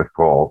the ultimate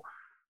goal,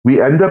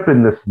 we end up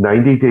in this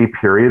 90-day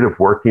period of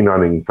working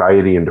on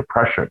anxiety and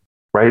depression,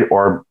 right?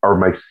 Or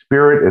my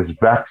spirit is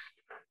vexed.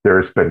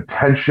 There's been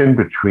tension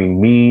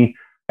between me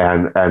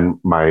and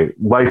my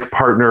life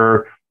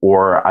partner,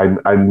 or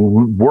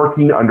I'm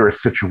working under a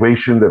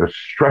situation that has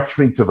stretched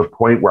me to the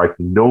point where I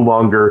can no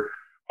longer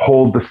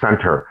hold the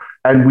center.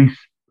 And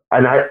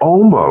I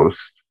almost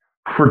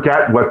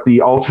forget what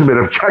the ultimate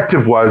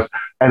objective was,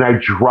 and I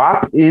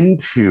drop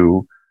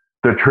into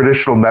the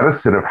traditional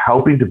medicine of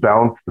helping to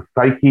balance the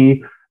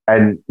psyche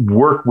and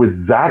work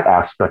with that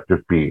aspect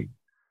of being.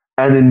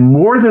 And in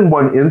more than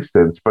one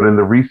instance, but in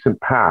the recent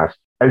past,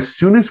 as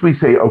soon as we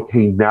say,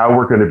 okay, now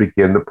we're going to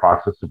begin the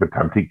process of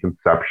attempting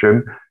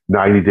conception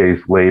 90 days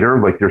later,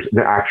 like there's an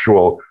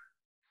actual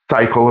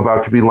cycle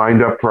about to be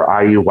lined up for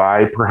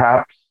IUI,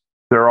 perhaps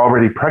they're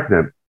already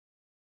pregnant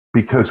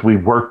because we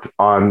worked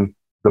on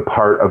the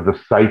part of the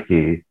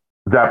psyche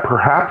that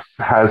perhaps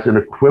has an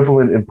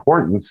equivalent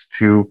importance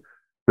to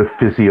the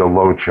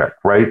physiologic,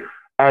 right?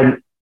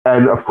 And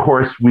of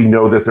course, we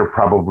know that they're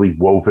probably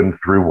woven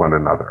through one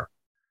another.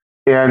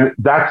 And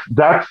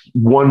that's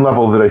one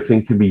level that I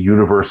think can be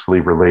universally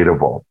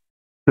relatable.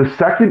 The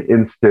second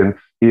instance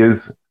is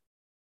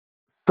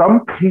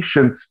some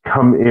patients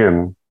come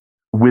in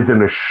with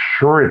an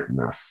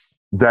assuredness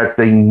that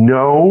they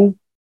know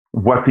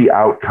what the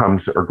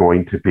outcomes are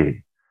going to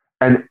be.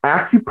 And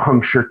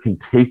acupuncture can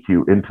take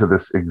you into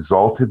this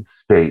exalted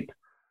state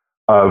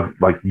of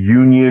like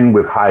union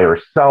with higher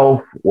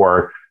self,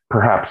 or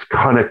perhaps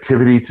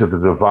connectivity to the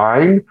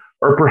divine,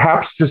 or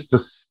perhaps just a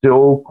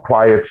still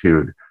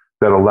quietude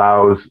that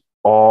allows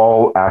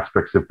all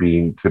aspects of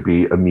being to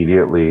be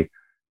immediately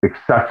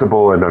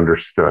accessible and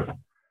understood.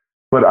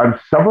 But on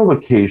several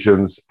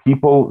occasions,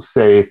 people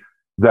say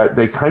that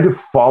they kind of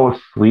fall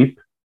asleep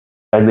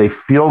and they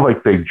feel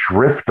like they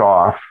drift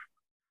off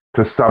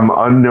to some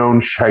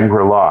unknown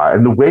Shangri-La.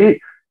 And the way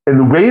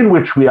in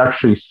which we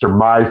actually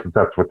surmise that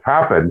that's what's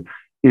happened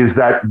is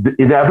that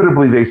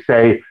inevitably they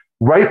say,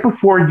 right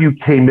before you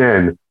came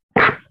in,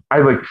 I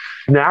like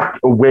snapped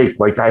awake,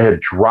 like I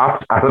had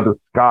dropped out of the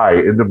sky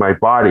into my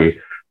body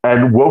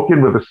and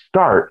woken with a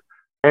start.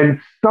 And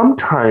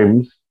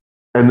sometimes,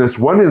 in this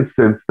one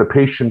instance, the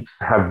patients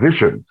have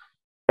visions.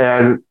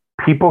 And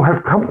people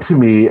have come to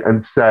me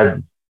and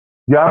said,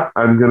 yep,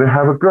 I'm going to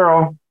have a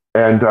girl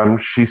and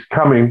she's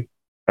coming.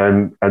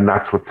 And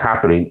that's what's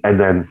happening. And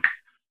then,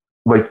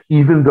 like,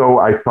 even though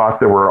I thought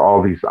there were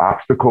all these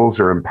obstacles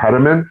or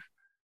impediments,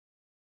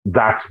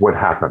 that's what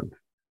happened.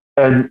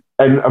 And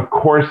of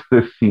course,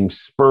 this seems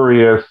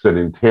spurious and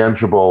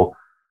intangible,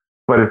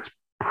 but it's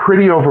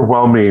pretty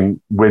overwhelming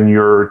when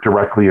you're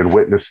directly in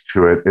witness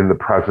to it in the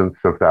presence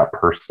of that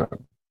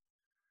person.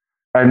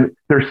 And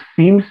there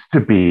seems to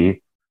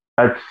be,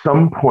 at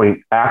some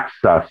point,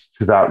 access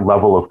to that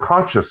level of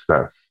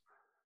consciousness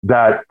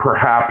that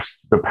perhaps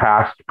the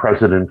past,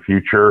 present, and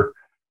future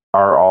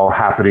are all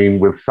happening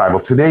with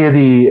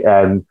simultaneity,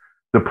 and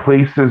the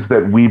places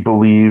that we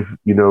believe,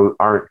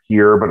 aren't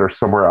here but are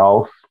somewhere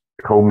else,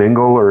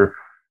 commingle or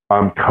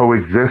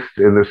coexist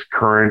in this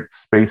current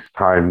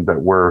space-time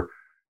that we're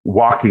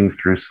walking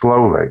through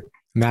slowly.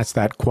 And that's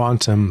that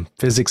quantum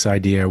physics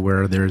idea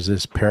where there's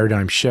this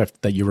paradigm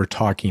shift that you were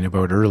talking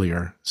about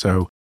earlier.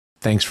 So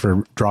thanks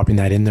for dropping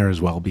that in there as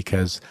well,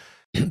 because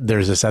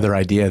there's this other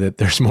idea that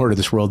there's more to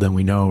this world than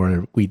we know,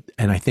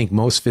 and I think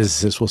most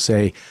physicists will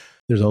say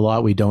there's a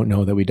lot we don't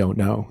know that we don't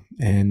know.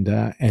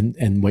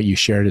 And what you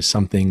shared is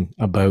something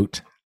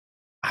about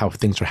how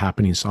things are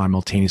happening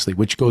simultaneously,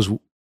 which goes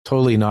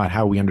totally not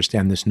how we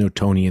understand this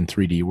Newtonian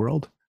 3D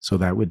world. So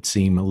that would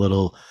seem a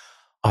little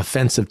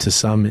offensive to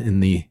some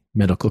in the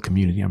medical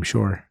community, I'm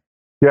sure.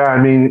 Yeah,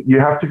 I mean, you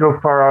have to go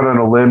far out on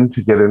a limb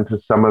to get into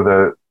some of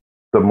the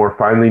more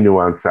finely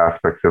nuanced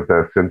aspects of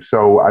this. And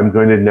so I'm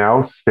going to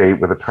now state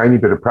with a tiny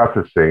bit of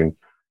prefacing,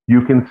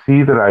 you can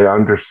see that I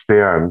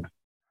understand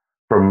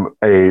from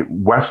a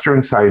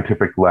Western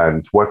scientific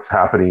lens what's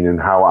happening and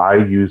how I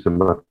use a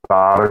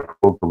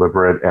methodical,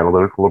 deliberate,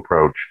 analytical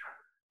approach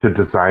to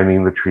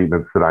designing the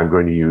treatments that I'm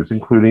going to use,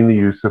 including the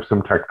use of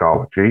some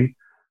technology,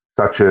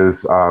 such as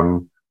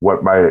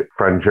what my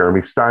friend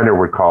Jeremy Steiner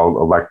would call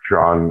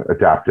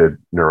electron-adapted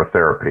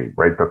neurotherapy,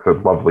 right? That's a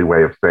lovely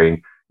way of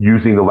saying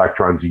using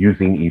electrons,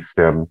 using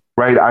eStim,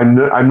 right? I'm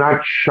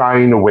not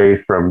shying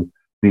away from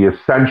the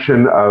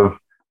ascension of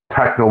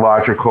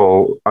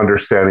technological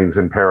understandings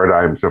and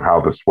paradigms of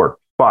how this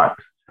works. But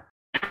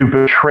to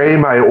betray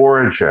my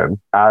origin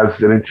as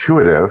an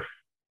intuitive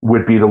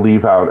would be to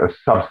leave out a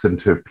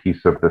substantive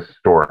piece of this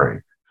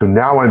story. So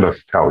now I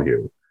must tell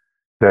you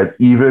that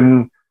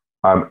even,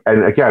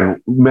 and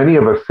again, many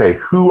of us say,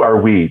 who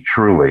are we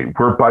truly?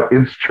 We're but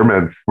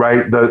instruments,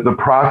 right? The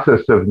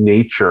process of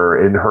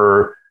nature in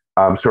her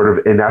sort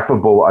of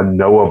ineffable,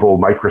 unknowable,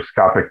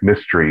 microscopic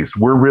mysteries,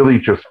 we're really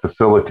just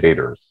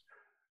facilitators.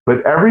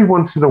 But every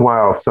once in a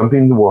while,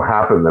 something will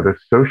happen that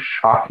is so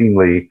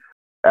shockingly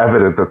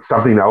evident that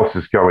something else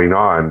is going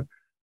on.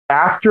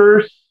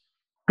 After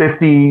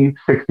 50,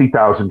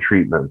 60,000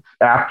 treatments,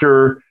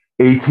 after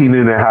 18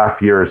 and a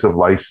half years of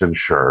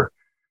licensure,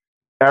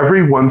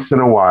 every once in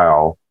a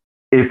while,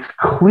 it's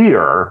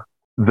clear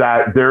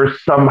that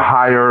there's some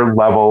higher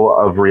level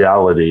of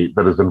reality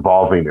that is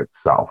involving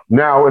itself.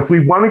 Now, if we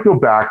want to go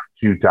back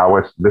to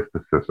Taoist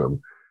mysticism,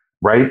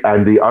 right,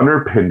 and the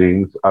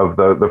underpinnings of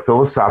the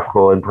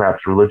philosophical and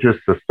perhaps religious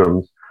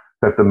systems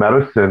that the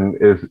medicine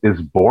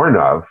is born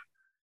of,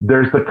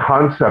 there's the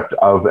concept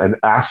of an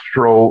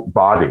astral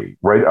body,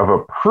 right, of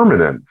a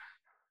permanence.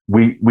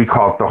 We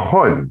call it the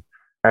hun,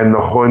 and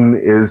the hun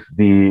is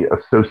the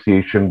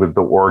association with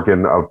the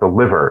organ of the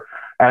liver.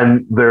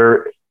 And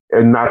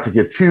not to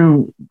get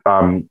too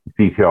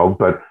detailed,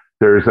 but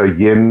there's a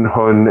yin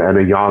hun and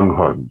a yang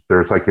hun.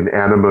 There's like an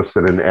animus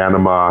and an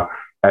anima,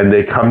 and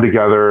they come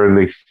together and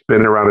they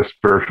spin around a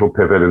spiritual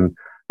pivot, and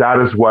that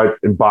is what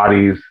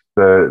embodies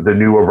the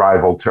new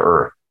arrival to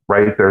Earth,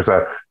 right? There's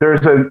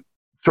a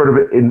sort of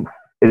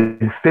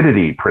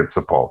infinity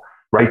principle,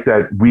 right?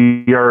 That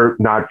we are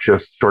not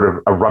just sort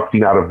of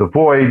erupting out of the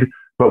void,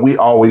 but we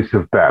always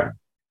have been.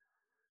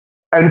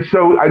 And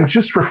so I'm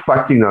just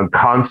reflecting on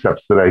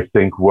concepts that I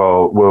think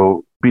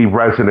will be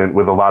resonant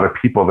with a lot of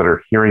people that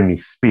are hearing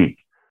me speak.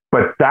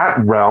 But that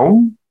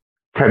realm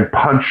can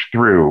punch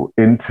through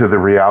into the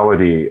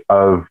reality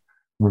of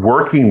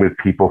working with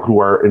people who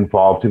are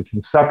involved in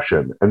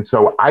conception. And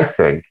so I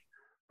think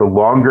the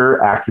longer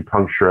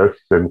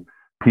acupuncturists and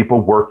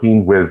people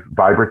working with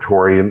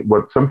vibratory and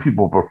what some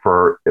people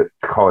prefer to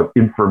call it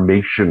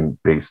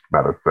information-based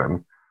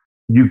medicine,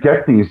 you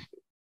get these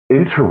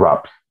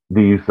interrupts,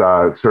 these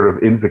sort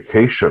of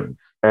invocations.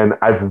 And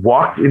I've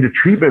walked into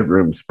treatment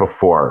rooms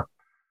before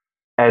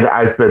and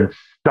I've been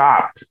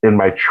stopped in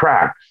my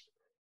tracks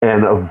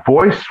and a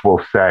voice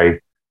will say,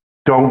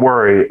 "Don't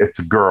worry, it's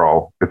a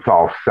girl, it's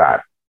all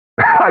set."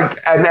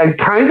 and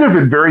kind of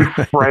in very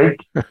frank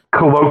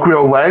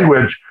colloquial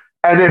language.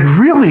 And it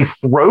really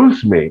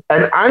throws me.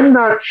 And I'm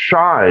not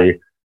shy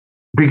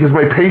because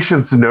my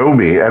patients know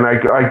me. And I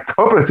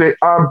go up and say,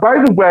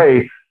 by the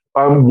way,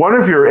 one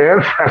of your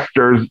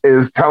ancestors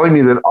is telling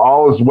me that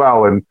all is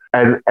well. And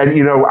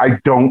I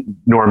don't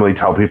normally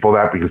tell people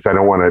that because I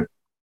don't want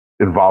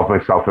to involve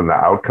myself in the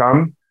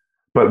outcome.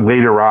 But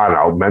later on,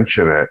 I'll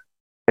mention it.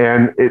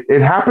 And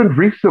it happened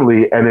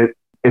recently, and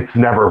it's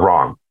never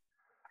wrong.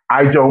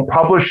 I don't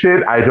publish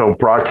it. I don't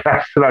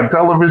broadcast it on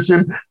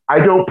television. I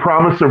don't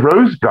promise a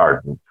rose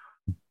garden,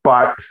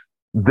 but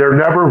they're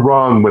never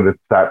wrong when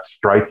it's that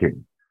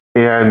striking.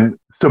 And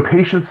so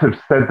patients have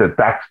said that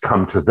that's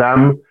come to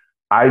them.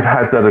 I've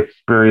had that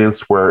experience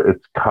where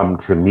it's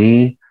come to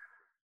me.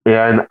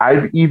 And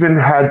I've even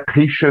had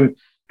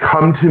patients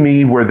come to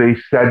me where they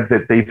said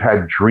that they've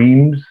had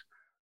dreams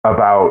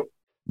about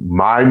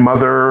my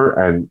mother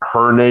and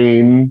her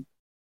name.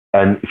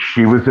 And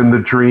she was in the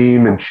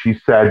dream and she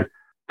said,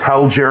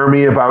 "Tell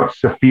Jeremy about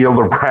Sophia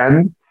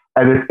Loren."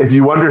 And if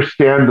you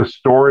understand the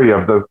story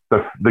of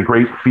the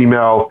great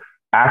female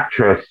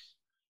actress,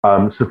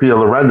 Sophia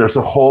Loren, there's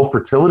a whole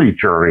fertility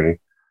journey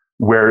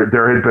where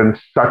there had been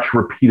such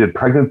repeated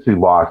pregnancy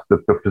loss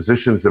that the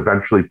physicians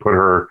eventually put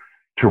her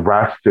to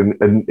rest. And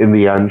in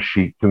the end,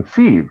 she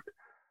conceived.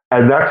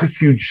 And that's a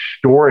huge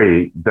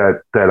story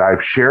that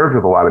I've shared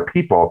with a lot of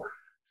people.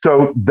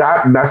 So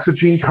that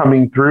messaging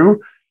coming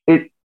through,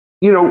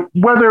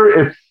 whether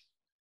it's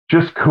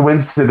just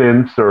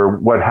coincidence or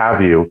what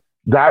have you,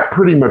 that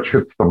pretty much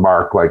hits the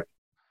mark. Like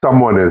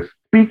someone is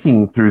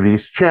speaking through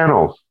these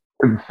channels.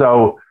 And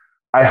so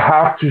I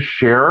have to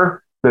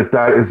share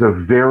that is a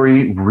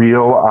very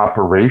real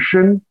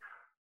operation.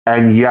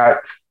 And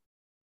yet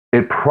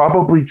it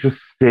probably just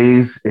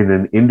stays in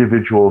an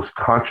individual's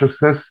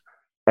consciousness.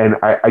 And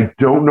I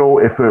don't know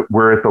if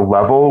we're at the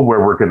level where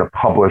we're going to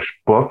publish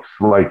books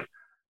like,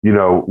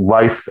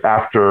 Life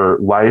After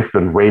Life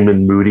and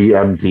Raymond Moody,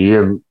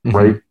 MD, and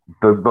right,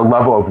 the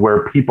level of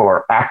where people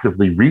are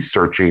actively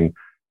researching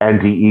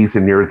NDEs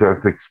and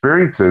near-death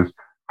experiences.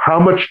 How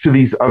much do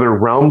these other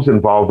realms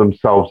involve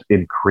themselves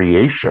in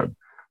creation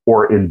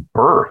or in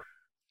birth?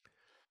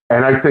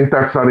 And I think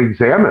that's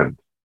unexamined,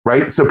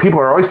 right? So people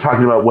are always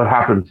talking about what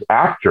happens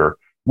after.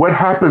 What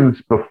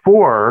happens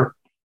before,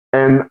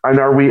 and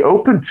are we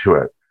open to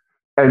it?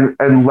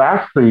 And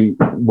lastly,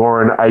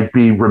 Lauren, I'd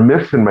be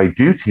remiss in my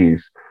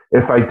duties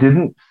if I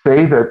didn't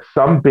say that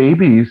some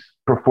babies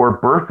before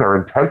birth are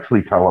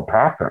intensely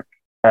telepathic.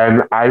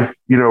 And I've,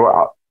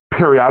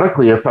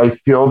 periodically, if I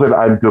feel that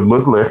I'm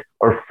gemütlich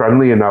or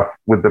friendly enough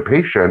with the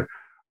patient,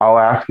 I'll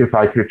ask if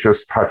I could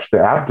just touch the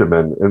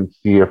abdomen and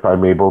see if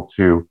I'm able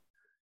to,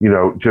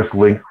 just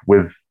link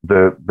with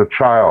the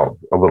child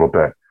a little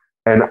bit.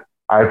 And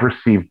I've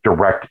received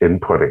direct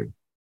inputting,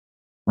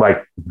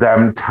 like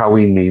them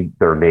telling me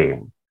their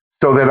name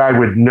so that I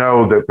would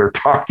know that they're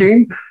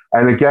talking.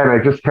 And again, I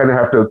just kind of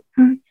have to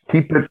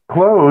keep it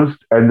closed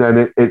and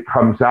then it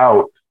comes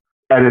out.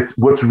 And it's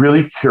what's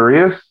really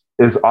curious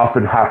is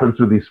often happens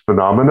with these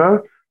phenomena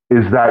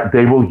is that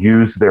they will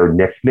use their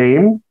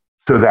nickname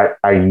so that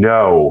I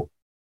know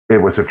it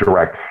was a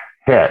direct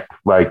hit.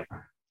 Like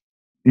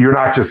you're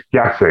not just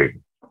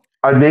guessing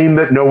a name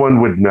that no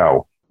one would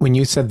know. When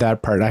you said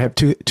that part, I have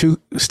two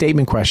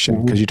statement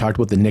question because you talked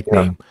about the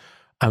nickname.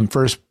 Yeah.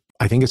 First,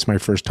 I think it's my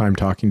first time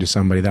talking to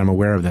somebody that I'm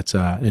aware of that's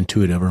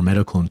intuitive or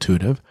medical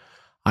intuitive.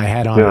 I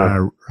had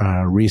on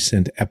a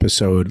recent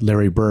episode,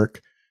 Larry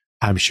Burke.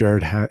 I'm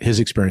shared his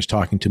experience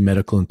talking to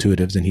medical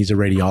intuitives, and he's a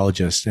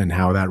radiologist, and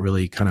how that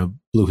really kind of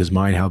blew his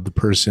mind, how the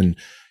person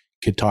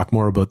could talk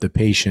more about the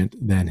patient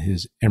than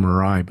his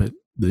MRI, but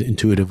the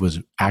intuitive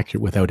was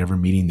accurate without ever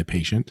meeting the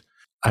patient.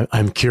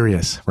 I'm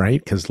curious,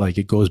 right? Because like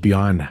it goes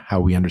beyond how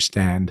we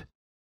understand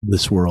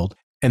this world.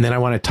 And then I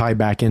want to tie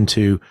back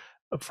into,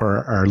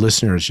 for our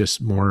listeners,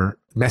 just more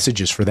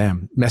messages for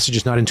them.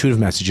 Messages, not intuitive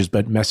messages,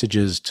 but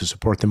messages to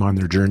support them on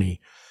their journey.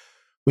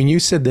 When you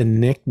said the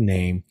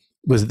nickname,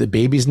 was it the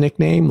baby's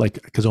nickname?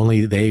 Like, because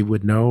only they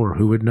would know, or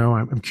who would know?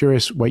 I'm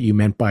curious what you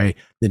meant by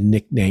the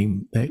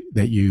nickname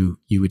that you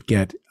would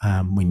get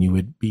when you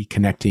would be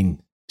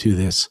connecting to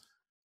this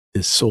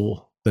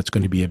soul that's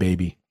going to be a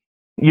baby.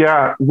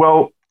 Yeah,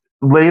 well,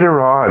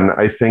 later on,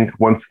 I think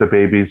once the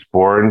baby's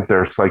born,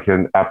 there's like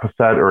an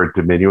epithet or a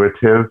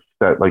diminutive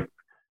that, like,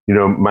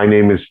 my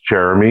name is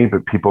Jeremy,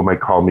 but people might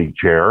call me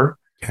Jer.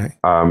 Okay.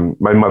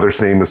 My mother's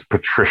name is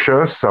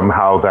Patricia.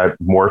 Somehow that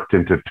morphed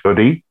into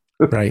Tootie.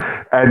 Right.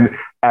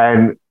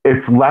 And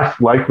it's less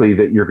likely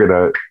that you're going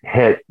to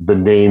hit the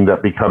name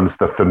that becomes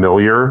the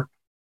familiar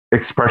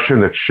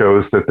expression that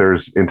shows that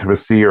there's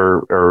intimacy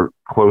or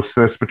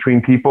closeness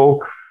between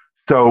people.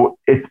 So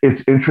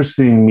it's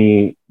interesting to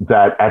me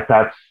that at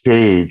that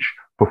stage,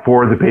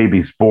 before the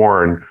baby's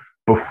born,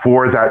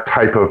 before that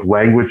type of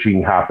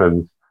languaging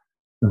happens,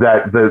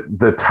 that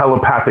the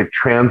telepathic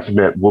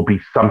transmit will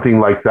be something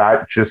like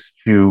that, just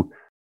to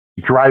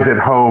drive it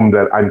home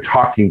that I'm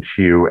talking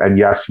to you and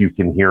yes, you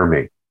can hear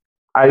me.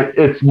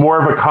 It's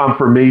more of a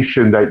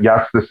confirmation that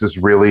yes, this is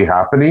really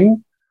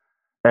happening.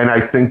 And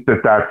I think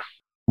that that's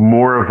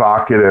more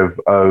evocative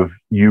of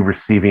you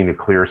receiving a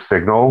clear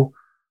signal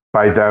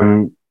by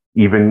them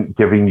even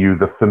giving you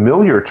the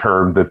familiar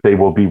term that they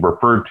will be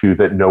referred to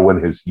that no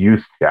one has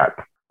used yet.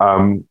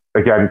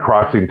 Again,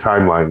 crossing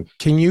timelines.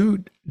 Can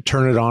you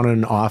turn it on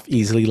and off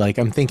easily? Like,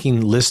 I'm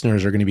thinking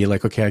listeners are going to be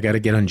like, okay, I got to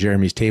get on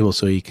Jeremy's table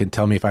so he can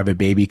tell me if I have a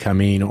baby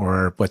coming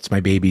or what's my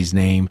baby's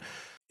name.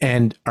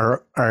 And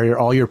are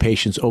all your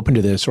patients open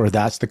to this, or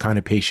that's the kind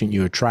of patient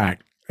you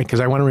attract? Because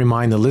I want to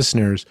remind the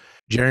listeners,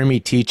 Jeremy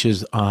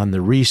teaches on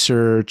the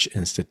research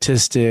and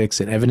statistics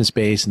and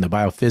evidence-based and the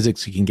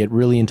biophysics. You can get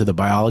really into the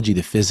biology,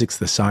 the physics,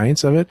 the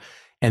science of it.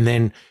 And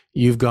then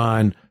you've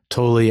gone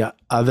totally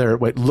other,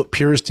 what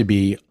appears to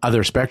be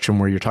other spectrum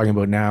where you're talking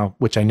about now,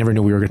 which I never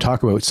knew we were going to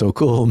talk about. It's so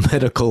cool,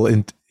 medical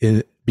and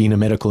being a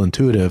medical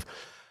intuitive.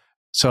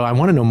 So I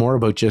want to know more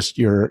about just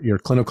your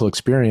clinical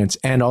experience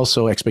and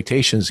also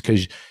expectations,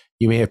 because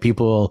you may have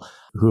people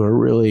who are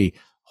really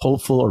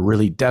hopeful or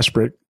really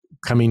desperate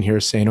coming here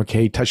saying,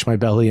 okay, touch my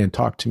belly and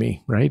talk to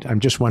me, right?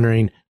 I'm just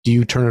wondering, do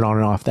you turn it on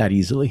and off that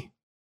easily?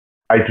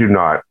 I do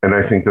not. And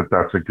I think that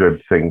that's a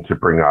good thing to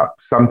bring up.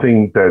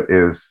 Something that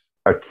is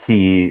a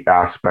key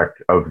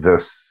aspect of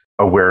this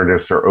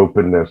awareness or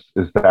openness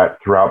is that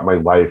throughout my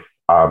life,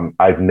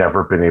 I've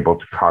never been able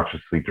to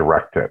consciously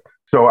direct it.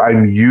 So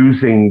I'm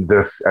using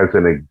this as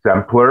an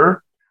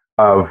exemplar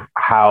of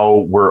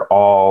how we're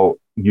all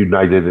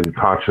united in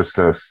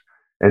consciousness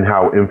and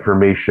how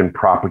information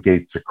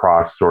propagates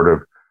across sort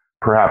of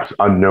perhaps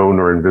unknown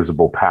or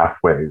invisible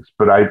pathways.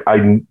 But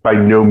I by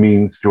no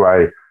means do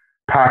I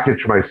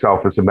package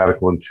myself as a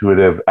medical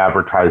intuitive,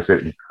 advertise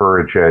it,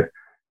 encourage it.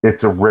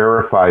 It's a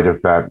rarefied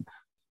event.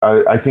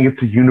 I think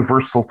it's a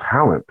universal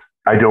talent.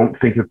 I don't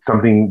think it's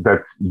something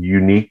that's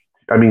unique.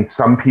 I mean,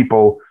 some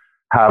people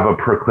have a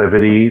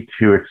proclivity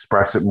to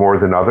express it more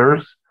than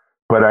others,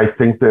 but I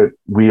think that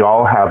we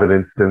all have an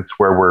instance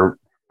where we're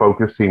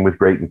focusing with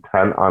great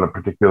intent on a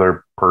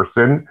particular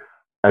person,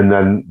 and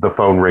then the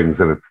phone rings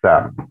and it's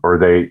them, or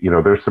they,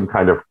 there's some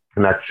kind of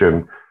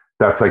connection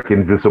that's like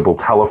invisible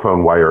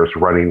telephone wires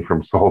running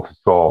from soul to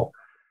soul.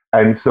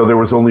 And so there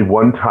was only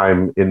one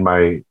time in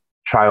my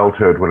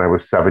childhood when I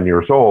was 7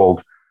 years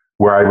old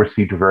where I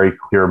received a very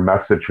clear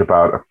message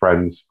about a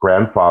friend's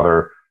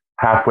grandfather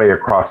halfway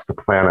across the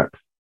planet,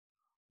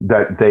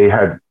 that they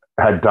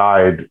had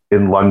died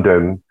in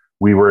London.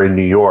 We were in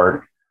New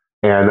York,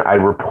 and I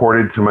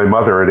reported to my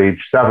mother at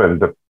age 7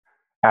 that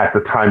at the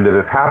time that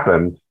it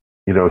happened,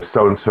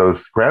 so-and-so's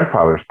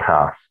grandfather's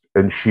passed,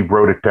 and she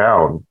wrote it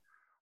down.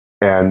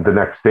 And the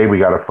next day we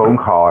got a phone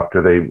call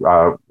after they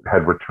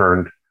had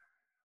returned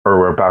or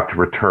were about to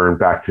return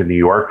back to New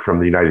York from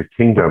the United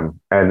Kingdom.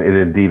 And it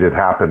indeed had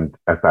happened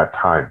at that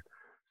time.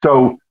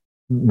 So,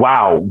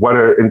 wow, what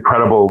an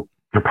incredible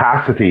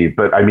capacity.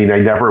 But I mean, I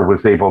never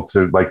was able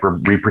to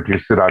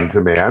reproduce it on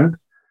demand.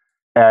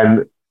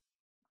 And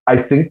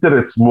I think that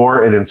it's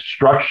more an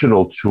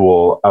instructional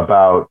tool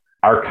about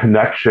our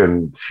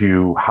connection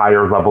to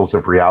higher levels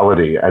of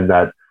reality and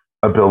that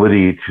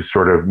ability to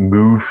sort of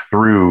move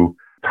through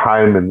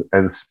time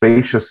and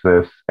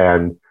spaciousness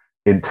and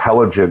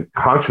intelligent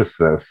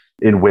consciousness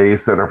in ways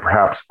that are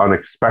perhaps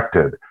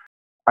unexpected.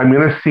 I'm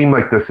going to seem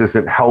like this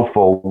isn't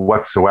helpful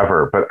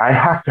whatsoever, but I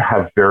have to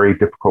have very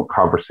difficult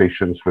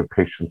conversations with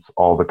patients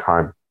all the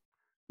time,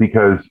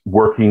 because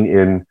working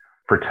in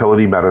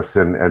fertility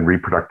medicine and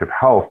reproductive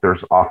health,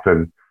 there's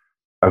often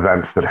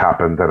events that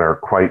happen that are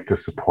quite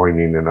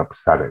disappointing and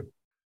upsetting.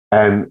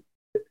 And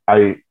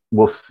I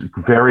will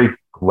very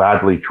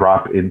gladly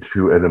drop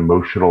into an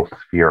emotional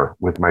sphere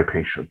with my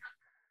patients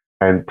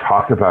and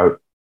talk about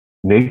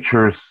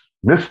nature's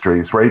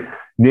mysteries, right?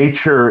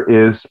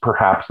 Nature is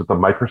perhaps at the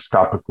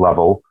microscopic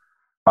level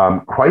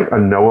quite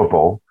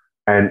unknowable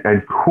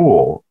and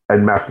cool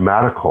and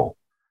mathematical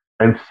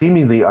and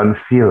seemingly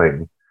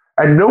unfeeling.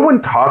 And no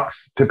one talks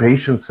to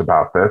patients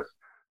about this.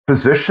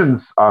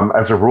 Physicians,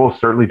 as a rule,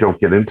 certainly don't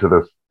get into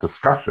this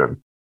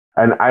discussion.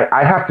 And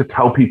I have to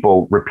tell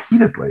people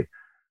repeatedly,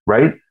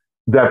 right?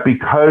 that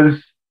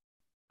because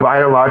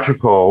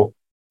biological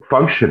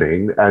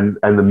functioning and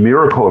the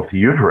miracle of the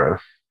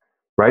uterus,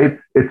 right,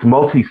 it's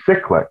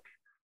multi-cyclic.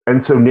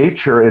 And so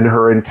nature, in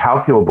her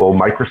incalculable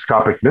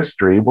microscopic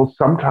mystery, will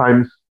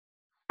sometimes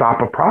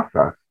stop a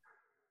process,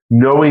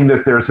 knowing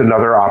that there's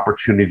another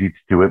opportunity to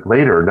do it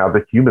later. Now,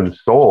 the human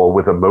soul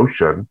with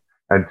emotion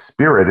and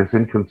spirit is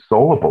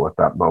inconsolable at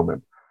that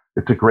moment.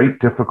 It's a great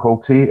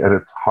difficulty and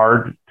it's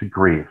hard to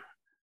grieve.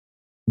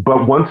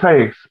 But once I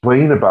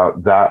explain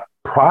about that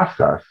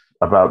process,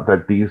 about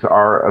that these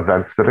are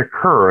events that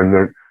occur and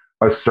that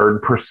a certain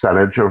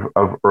percentage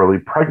of early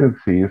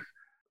pregnancies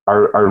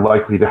are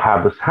likely to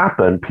have this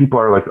happen, people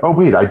are like, oh,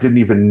 wait, I didn't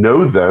even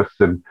know this.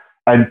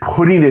 And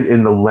putting it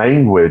in the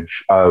language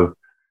of,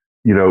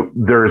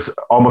 there's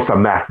almost a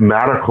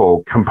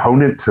mathematical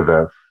component to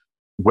this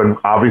when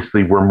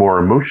obviously we're more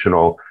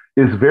emotional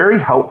is very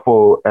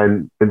helpful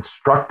and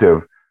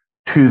instructive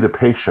to the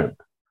patient.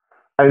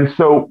 And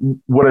so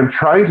what I'm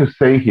trying to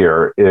say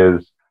here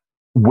is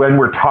when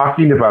we're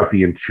talking about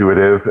the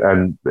intuitive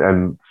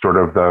and sort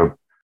of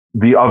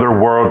the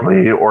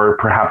otherworldly or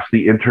perhaps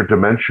the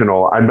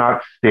interdimensional, I'm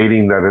not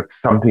stating that it's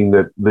something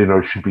that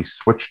should be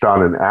switched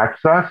on and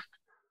accessed,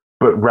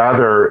 but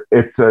rather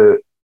it's a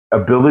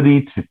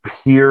ability to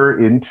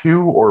peer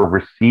into or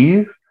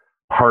receive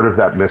part of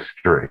that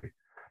mystery.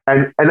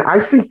 And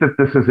I think that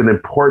this is an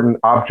important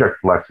object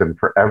lesson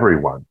for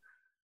everyone,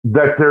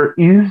 that there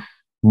is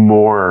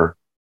more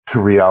to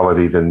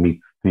reality than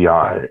meets the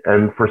eye.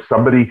 And for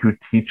somebody who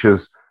teaches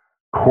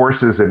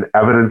courses in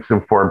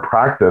evidence-informed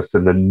practice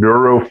and the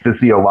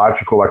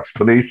neurophysiological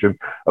explanation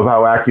of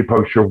how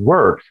acupuncture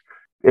works,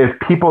 if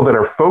people that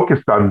are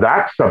focused on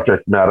that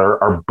subject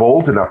matter are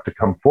bold enough to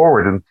come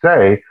forward and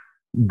say,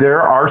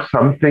 there are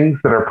some things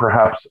that are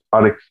perhaps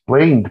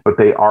unexplained, but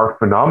they are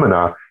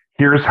phenomena.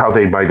 Here's how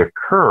they might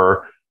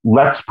occur.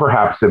 Let's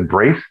perhaps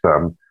embrace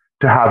them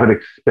to have an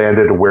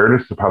expanded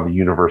awareness of how the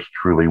universe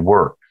truly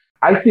works.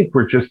 I think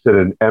we're just at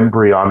an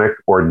embryonic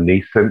or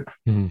nascent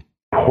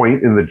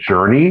point in the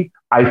journey.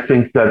 I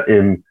think that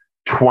in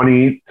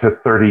 20 to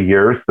 30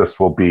 years, this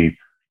will be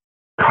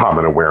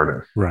common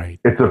awareness. Right.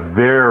 It's a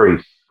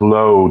very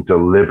slow,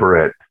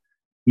 deliberate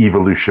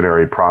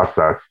evolutionary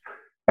process.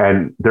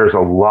 And there's a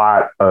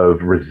lot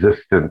of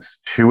resistance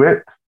to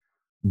it.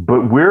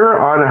 But we're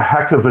on a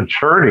heck of a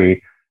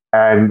journey.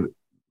 And,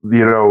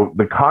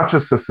 the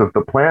consciousness of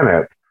the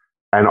planet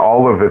and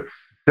all of its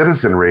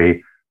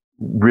citizenry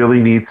really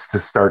needs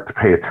to start to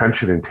pay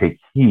attention and take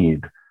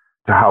heed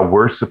to how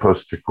we're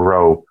supposed to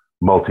grow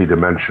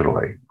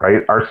multidimensionally,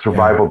 right? Our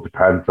survival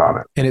depends on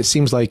it. And it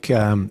seems like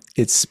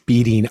it's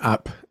speeding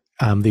up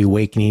the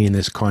awakening in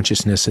this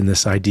consciousness and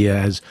this idea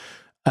as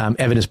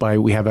evidenced by,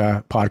 we have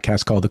a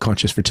podcast called the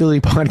Conscious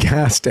Fertility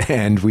Podcast,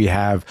 and we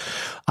have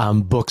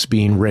books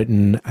being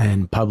written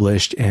and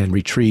published and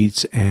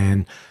retreats.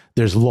 And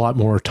there's a lot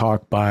more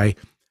talk by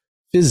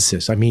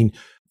physicists. I mean,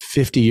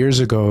 50 years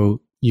ago,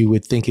 you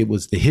would think it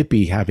was the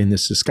hippie having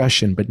this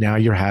discussion, but now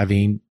you're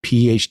having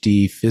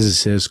PhD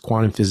physicists,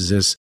 quantum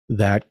physicists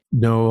that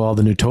know all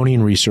the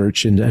Newtonian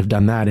research and have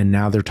done that. And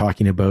now they're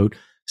talking about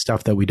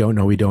stuff that we don't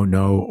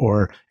know,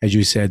 or as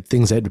you said,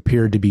 things that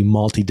appear to be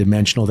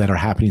multidimensional that are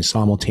happening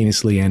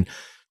simultaneously, and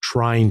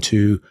trying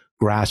to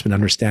grasp and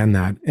understand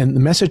that. And the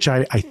message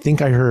I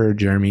think I heard,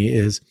 Jeremy,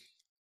 is,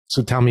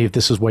 so tell me if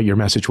this is what your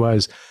message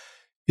was.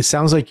 It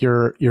sounds like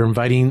you're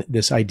inviting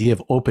this idea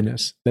of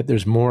openness, that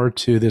there's more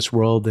to this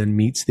world than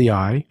meets the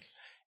eye,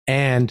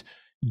 and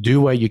do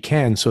what you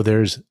can. So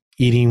there's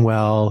eating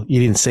well. You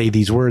didn't say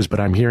these words, but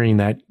I'm hearing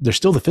that there's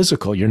still the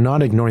physical. You're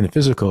not ignoring the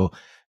physical.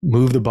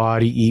 Move the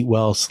body, eat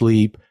well,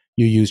 sleep.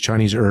 You use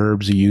Chinese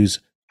herbs, you use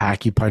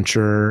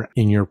acupuncture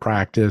in your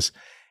practice,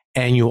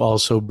 and you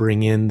also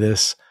bring in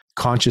this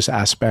conscious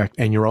aspect,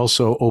 and you're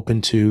also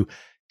open to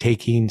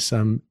taking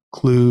some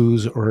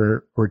clues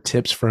or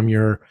tips from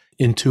your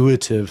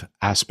intuitive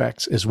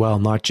aspects as well,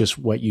 not just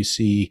what you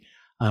see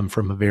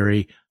from a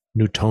very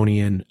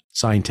Newtonian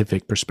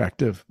scientific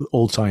perspective,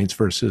 old science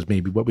versus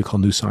maybe what we call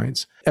new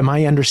science. Am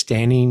I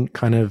understanding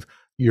kind of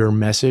your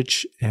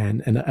message?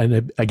 And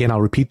again,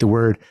 I'll repeat the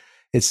word.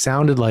 It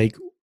sounded like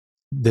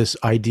this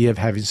idea of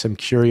having some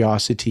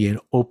curiosity and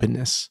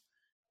openness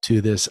to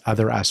this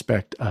other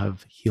aspect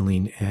of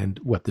healing and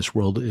what this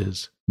world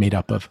is made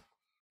up of.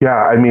 Yeah,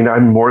 I mean,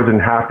 I'm more than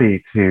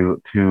happy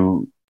to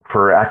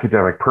for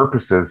academic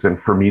purposes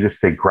and for me to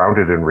stay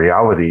grounded in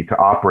reality, to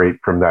operate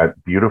from that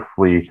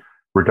beautifully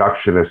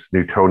reductionist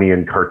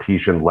Newtonian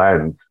Cartesian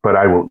lens, but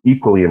I will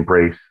equally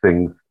embrace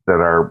things that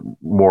are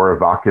more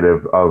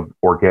evocative of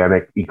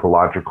organic,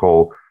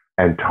 ecological,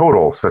 and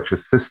total, such as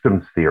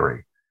systems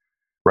theory,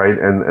 right?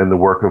 And the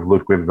work of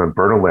Ludwig von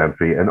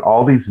Bertalanffy and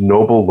all these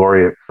Nobel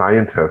laureate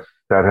scientists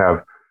that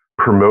have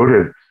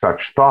promoted such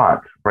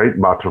thought, right?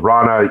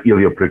 Maturana,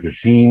 Ilya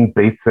Prigogine,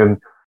 Bateson,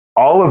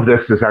 all of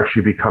this is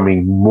actually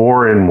becoming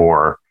more and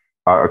more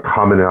a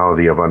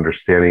commonality of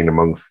understanding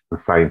amongst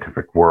the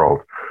scientific world.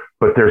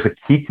 But there's a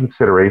key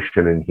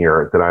consideration in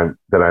here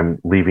that I'm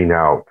leaving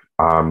out,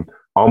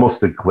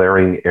 almost a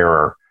glaring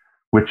error,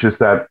 which is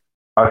that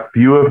A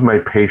few of my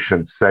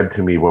patients said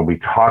to me when we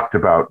talked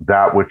about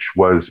that which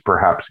was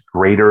perhaps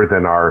greater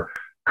than our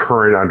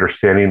current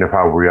understanding of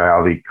how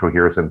reality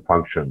coheres and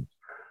functions.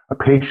 A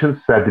patient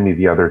said to me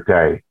the other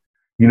day,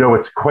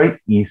 it's quite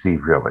easy,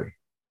 really.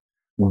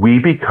 We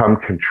become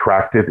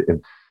contracted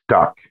and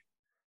stuck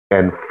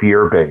and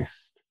fear-based,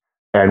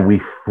 and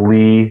we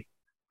flee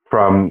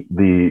from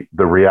the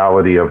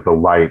reality of the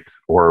light,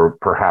 or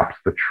perhaps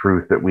the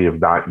truth that we have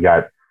not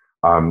yet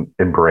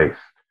embraced.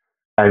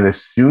 And as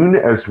soon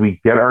as we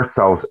get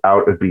ourselves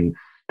out of being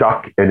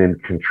stuck and in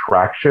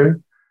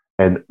contraction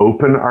and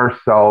open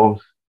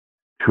ourselves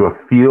to a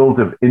field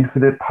of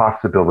infinite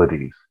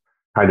possibilities,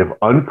 kind of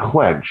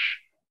unclench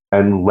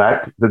and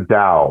let the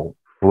Tao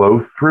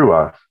flow through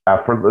us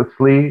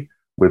effortlessly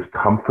with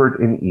comfort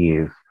and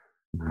ease,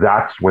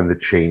 that's when the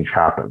change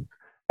happens.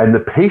 And the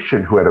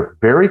patient who had a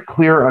very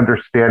clear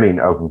understanding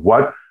of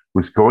what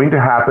was going to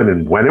happen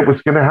and when it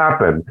was going to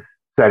happen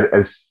said,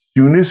 as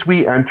soon as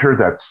we enter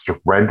that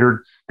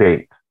surrendered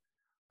state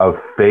of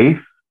faith,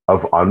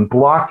 of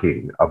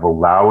unblocking, of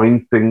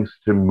allowing things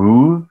to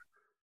move,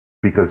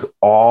 because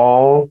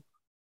all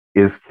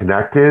is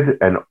connected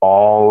and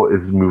all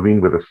is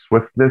moving with a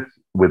swiftness,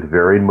 with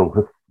very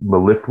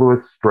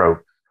mellifluous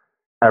strokes,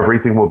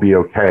 everything will be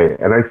okay.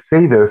 And I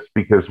say this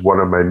because one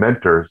of my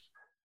mentors,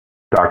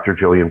 Dr.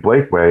 Jillian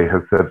Blakeway,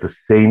 has said the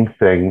same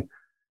thing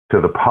to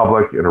the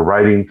public in her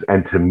writings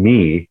and to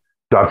me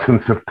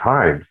dozens of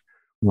times.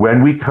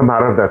 When we come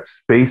out of that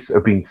space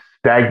of being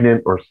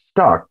stagnant or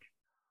stuck,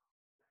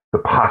 the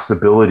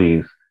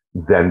possibilities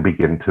then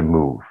begin to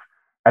move.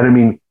 And I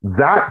mean,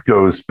 that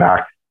goes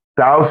back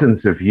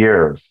thousands of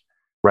years,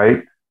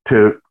 right?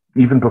 To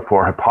even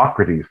before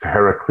Hippocrates, to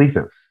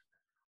Heraclitus.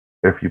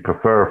 If you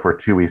prefer, for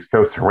two East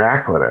Coast,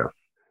 Heraclitus,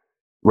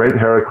 right?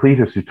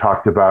 Heraclitus, who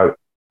talked about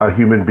a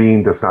human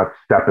being does not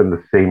step in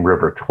the same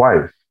river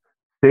twice.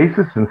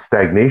 Stasis and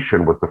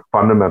stagnation was a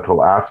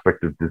fundamental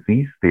aspect of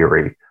disease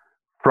theory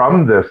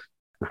from this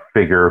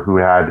figure who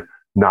had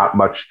not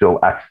much still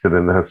extant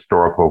in the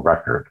historical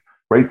record,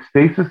 right?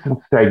 Stasis and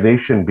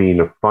stagnation being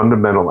a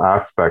fundamental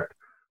aspect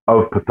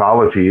of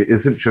pathology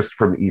isn't just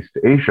from East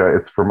Asia,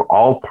 it's from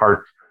all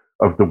parts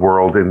of the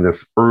world in this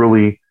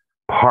early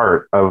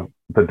part of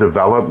the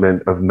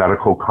development of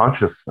medical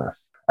consciousness.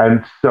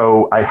 And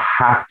so I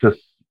have to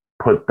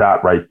put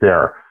that right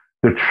there.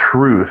 The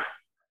truth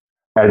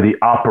and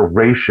the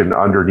operation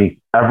underneath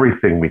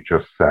everything we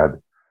just said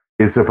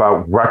is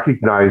about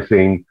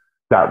recognizing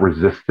that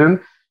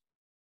resistance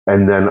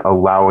and then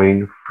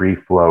allowing free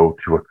flow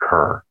to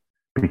occur,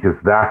 because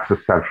that's a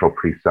central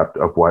precept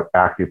of what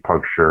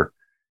acupuncture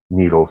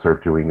needles are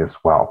doing as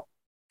well.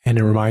 And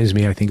it reminds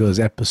me, I think it was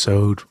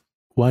episode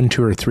 1,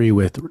 2, or 3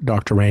 with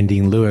Dr.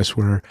 Randine Lewis,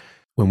 where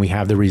when we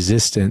have the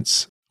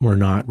resistance, we're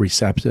not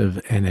receptive.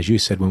 And as you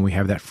said, when we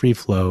have that free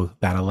flow,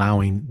 that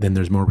allowing, then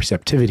there's more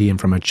receptivity. And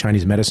from a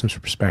Chinese medicine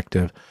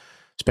perspective,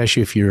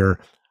 especially if you're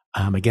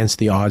against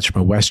the odds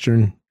from a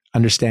Western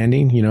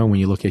understanding, when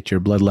you look at your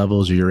blood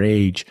levels or your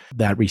age,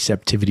 that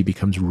receptivity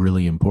becomes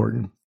really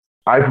important.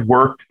 I've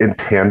worked in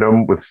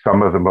tandem with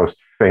some of the most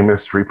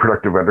famous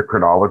reproductive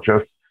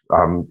endocrinologists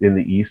in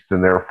the East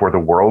and therefore the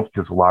world,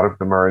 because a lot of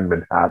them are in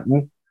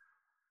Manhattan.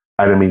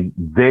 And I mean,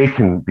 they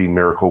can be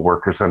miracle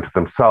workers unto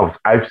themselves.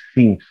 I've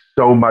seen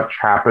so much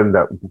happen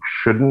that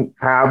shouldn't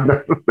have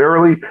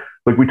necessarily.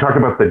 Like we talk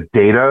about the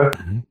data,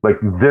 like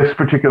this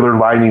particular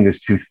lining is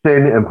too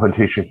thin,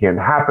 implantation can't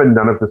happen,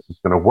 none of this is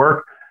going to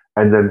work.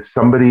 And then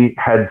somebody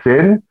heads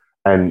in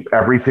and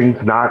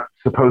everything's not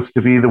supposed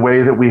to be the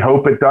way that we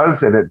hope it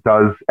does. And it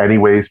does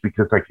anyways,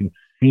 because I can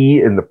see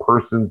in the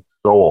person's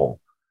soul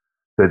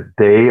that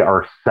they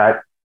are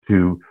set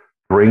to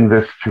bring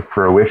this to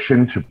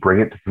fruition, to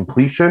bring it to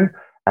completion.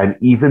 And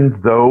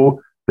even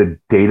though the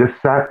data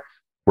sets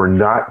were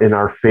not in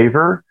our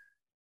favor,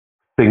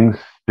 things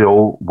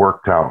still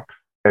worked out.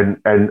 And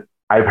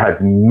I've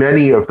had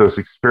many of those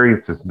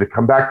experiences. And to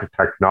come back to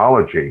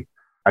technology,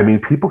 I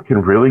mean, people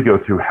can really go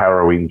through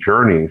harrowing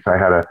journeys. I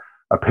had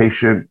a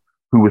patient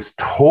who was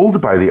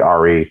told by the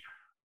RE,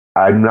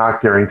 I'm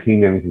not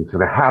guaranteeing anything's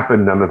going to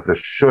happen. None of this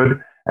should.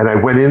 And I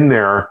went in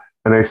there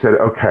and I said,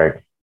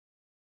 okay,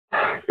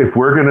 if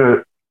we're going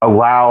to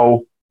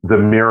allow the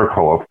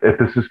miracle, if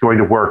this is going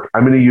to work,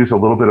 I'm going to use a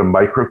little bit of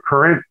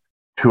microcurrent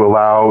to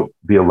allow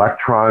the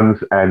electrons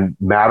and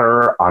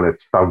matter on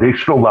its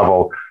foundational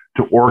level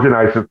to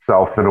organize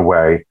itself in a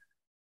way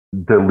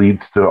that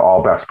leads to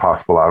all best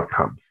possible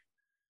outcomes.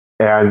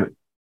 And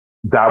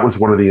that was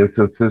one of the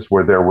instances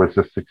where there was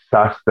a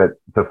success that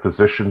the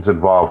physicians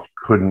involved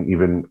couldn't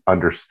even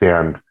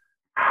understand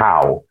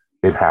how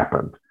it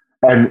happened.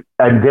 And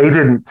they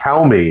didn't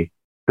tell me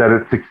that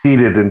it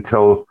succeeded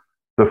until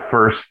the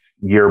first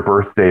year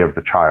birthday of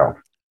the child.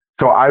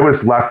 So I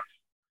was left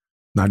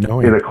not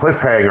knowing, in a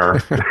cliffhanger.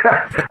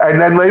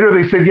 And then later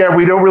they said, yeah,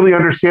 we don't really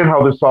understand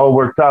how this all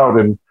worked out.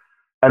 And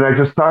I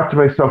just thought to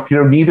myself,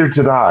 neither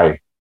did I.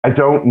 I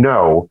don't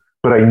know,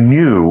 but I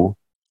knew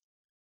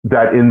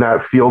that in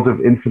that field of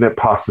infinite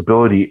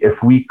possibility,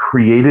 if we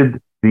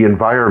created the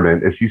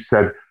environment, as you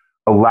said,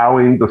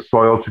 allowing the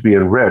soil to be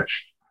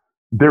enriched,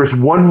 there's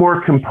one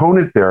more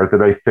component there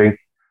that I think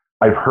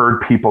I've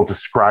heard people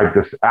describe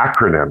this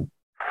acronym,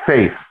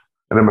 FAITH.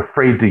 And I'm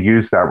afraid to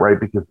use that, right?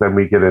 Because then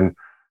we get into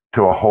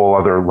a whole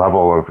other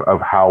level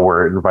of how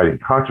we're inviting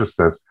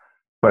consciousness,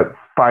 but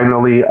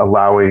finally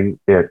allowing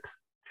it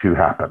to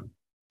happen.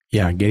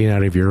 Yeah, getting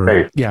out of your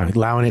FAITH.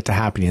 allowing it to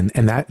happen,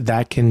 and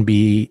that can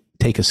be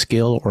take a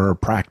skill or a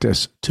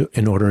practice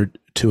in order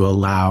to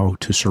allow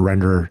to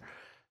surrender,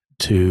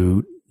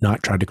 to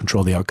not try to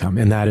control the outcome,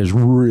 and that is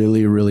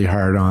really, really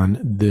hard on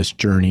this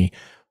journey.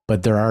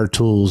 But there are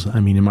tools.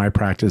 I mean, in my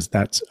practice,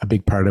 that's a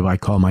big part of I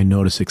call my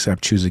notice,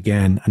 accept, choose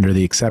again. Under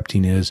the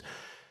accepting is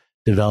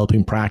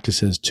developing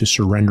practices to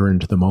surrender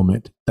into the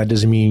moment. That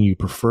doesn't mean you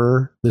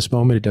prefer this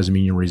moment. It doesn't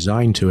mean you're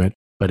resigned to it,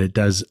 but it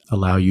does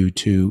allow you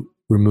to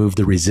remove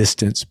the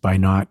resistance by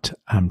not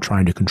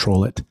trying to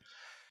control it.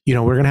 You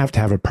know, we're going to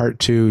have a part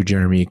 2,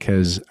 Jeremy,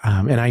 because,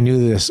 and I knew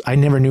this, I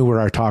never knew where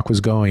our talk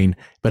was going,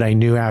 but I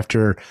knew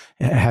after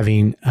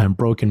having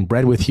broken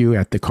bread with you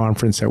at the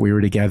conference that we were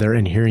together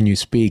and hearing you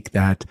speak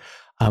that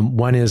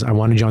one is I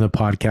wanted you on the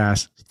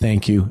podcast.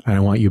 Thank you. And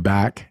I want you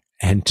back.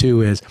 And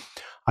 2 is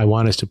I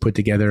want us to put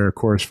together a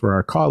course for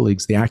our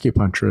colleagues, the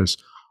acupuncturists,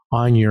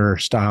 on your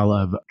style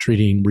of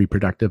treating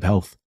reproductive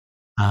health.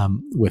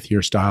 With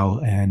your style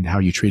and how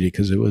you treat it,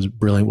 because it was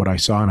brilliant what I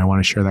saw, and I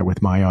want to share that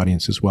with my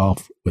audience as well,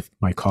 with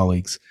my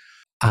colleagues.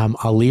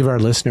 I'll leave our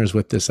listeners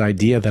with this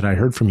idea that I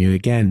heard from you.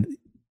 Again,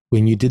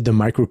 when you did the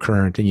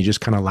microcurrent and you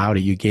just kind of allowed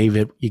it, you gave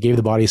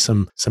the body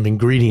some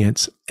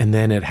ingredients, and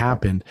then it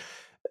happened.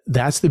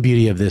 That's the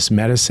beauty of this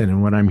medicine,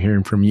 and what I'm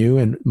hearing from you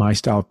and my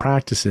style of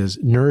practice is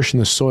nourishing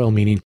the soil,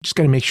 meaning just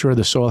got to make sure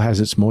the soil has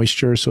its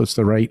moisture, so it's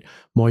the right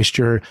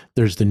moisture.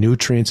 There's the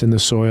nutrients in the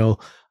soil.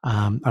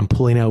 I'm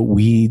pulling out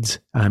weeds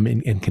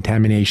and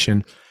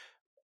contamination.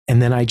 And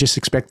then I just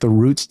expect the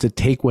roots to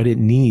take what it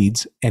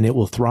needs and it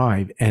will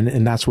thrive.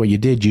 And that's what you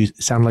did. You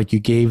sound like you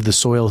gave the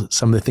soil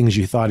some of the things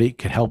you thought it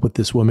could help with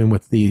this woman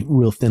with the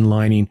real thin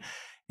lining.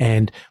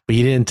 But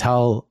you didn't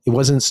tell, it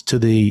wasn't to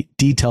the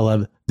detail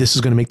of this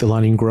is going to make the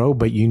lining grow,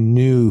 but you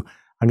knew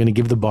I'm going to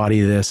give the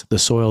body this, the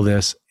soil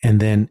this,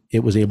 and then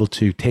it was able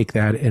to take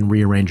that and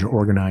rearrange and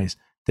organize.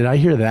 Did I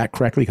hear that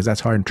correctly? Because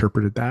that's how I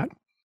interpreted that.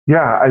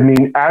 Yeah, I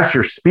mean, as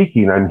you're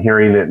speaking, I'm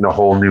hearing it in a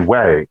whole new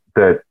way,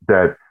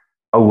 that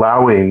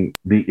allowing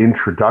the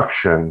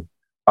introduction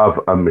of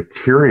a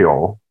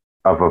material,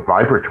 of a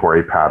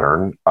vibratory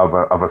pattern, of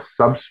a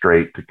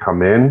substrate to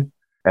come in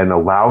and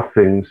allow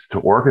things to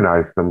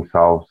organize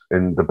themselves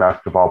in the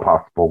best of all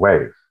possible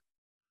ways.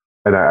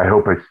 And I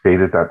hope I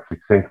stated that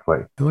succinctly.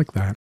 I like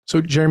that.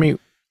 So, Jeremy,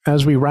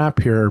 as we wrap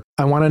here,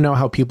 I want to know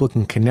how people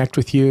can connect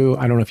with you.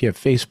 I don't know if you have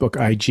Facebook,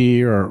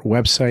 IG, or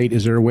website.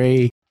 Is there a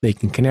way they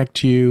can connect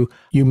to you?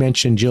 You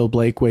mentioned Jillian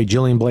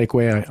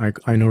Blakeway.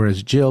 I know her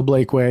as Jill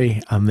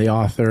Blakeway. I'm the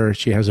author.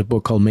 She has a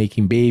book called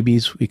Making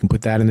Babies. We can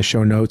put that in the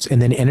show notes.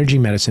 And then Energy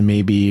Medicine,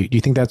 maybe. Do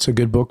you think that's a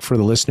good book for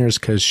the listeners?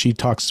 Because she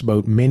talks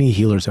about many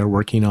healers that are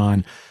working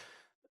on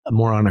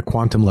more on a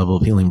quantum level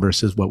of healing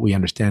versus what we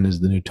understand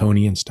as the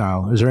Newtonian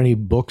style. Is there any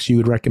books you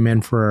would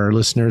recommend for our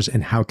listeners,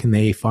 and how can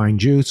they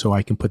find you so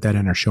I can put that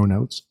in our show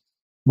notes?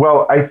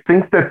 Well, I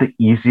think that the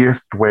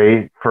easiest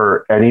way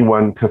for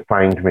anyone to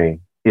find me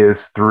is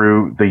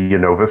through the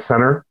Unova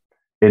Center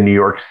in New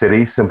York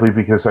City, simply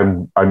because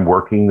I'm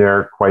working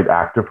there quite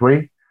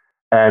actively.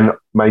 And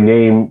my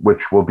name,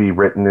 which will be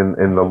written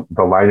in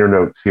the liner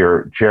notes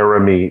here,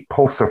 Jeremy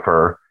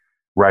Pulsifer,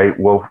 right?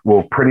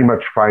 We'll pretty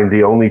much find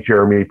the only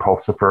Jeremy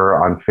Pulsifer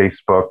on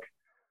Facebook,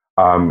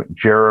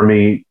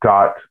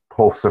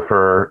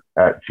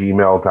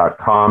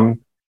 jeremy.pulsifer@gmail.com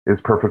is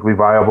perfectly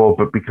viable.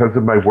 But because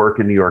of my work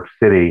in New York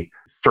City,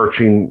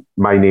 searching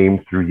my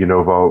name through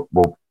Unova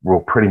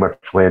will pretty much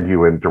land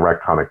you in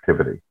direct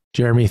connectivity.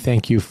 Jeremy,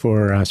 thank you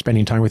for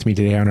spending time with me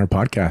today on our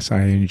podcast.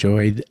 I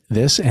enjoyed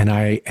this, and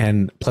I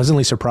am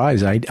pleasantly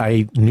surprised.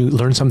 I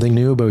learned something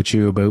new about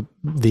you, about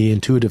the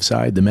intuitive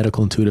side, the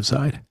medical intuitive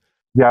side.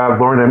 Yeah,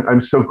 Lauren,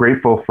 I'm so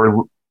grateful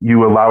for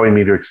you allowing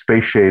me to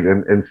expatiate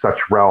in such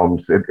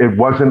realms. It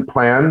wasn't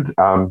planned.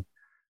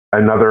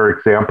 Another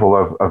example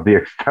of the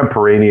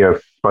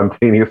extemporaneous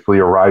spontaneously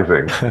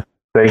arising.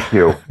 Thank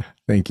you.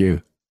 Thank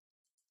you.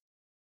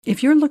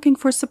 If you're looking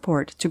for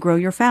support to grow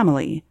your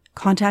family,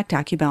 contact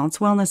AcuBalance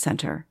Wellness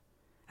Center.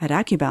 At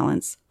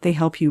AcuBalance, they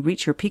help you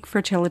reach your peak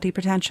fertility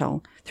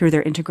potential through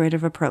their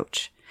integrative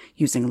approach,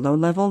 using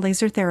low-level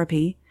laser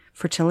therapy,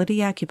 fertility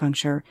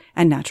acupuncture,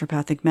 and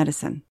naturopathic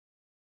medicine.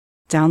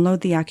 Download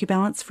the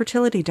AcuBalance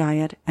Fertility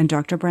Diet and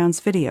Dr. Brown's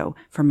video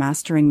for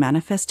mastering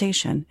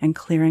manifestation and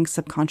clearing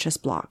subconscious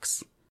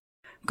blocks.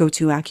 Go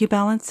to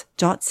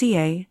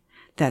acubalance.ca,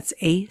 that's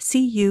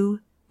ACU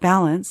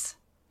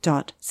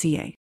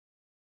balance.ca.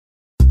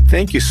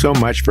 Thank you so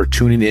much for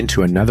tuning in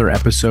to another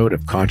episode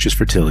of Conscious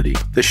Fertility,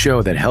 the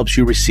show that helps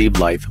you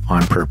receive life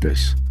on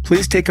purpose.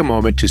 Please take a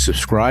moment to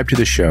subscribe to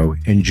the show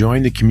and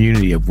join the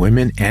community of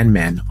women and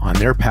men on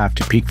their path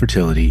to peak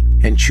fertility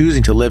and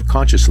choosing to live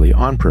consciously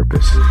on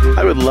purpose.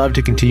 I would love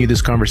to continue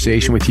this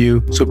conversation with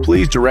you, so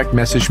please direct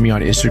message me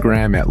on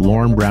Instagram at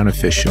Lauren Brown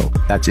Official.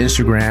 That's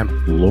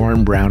Instagram,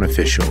 Lauren Brown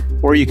Official.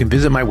 Or you can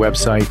visit my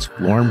websites,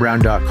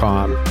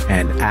 laurenbrown.com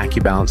and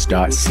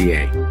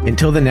acubalance.ca.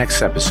 Until the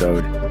next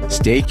episode,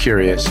 stay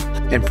curious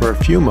and for a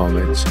few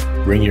moments,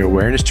 bring your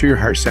awareness to your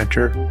heart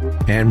center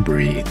and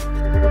breathe.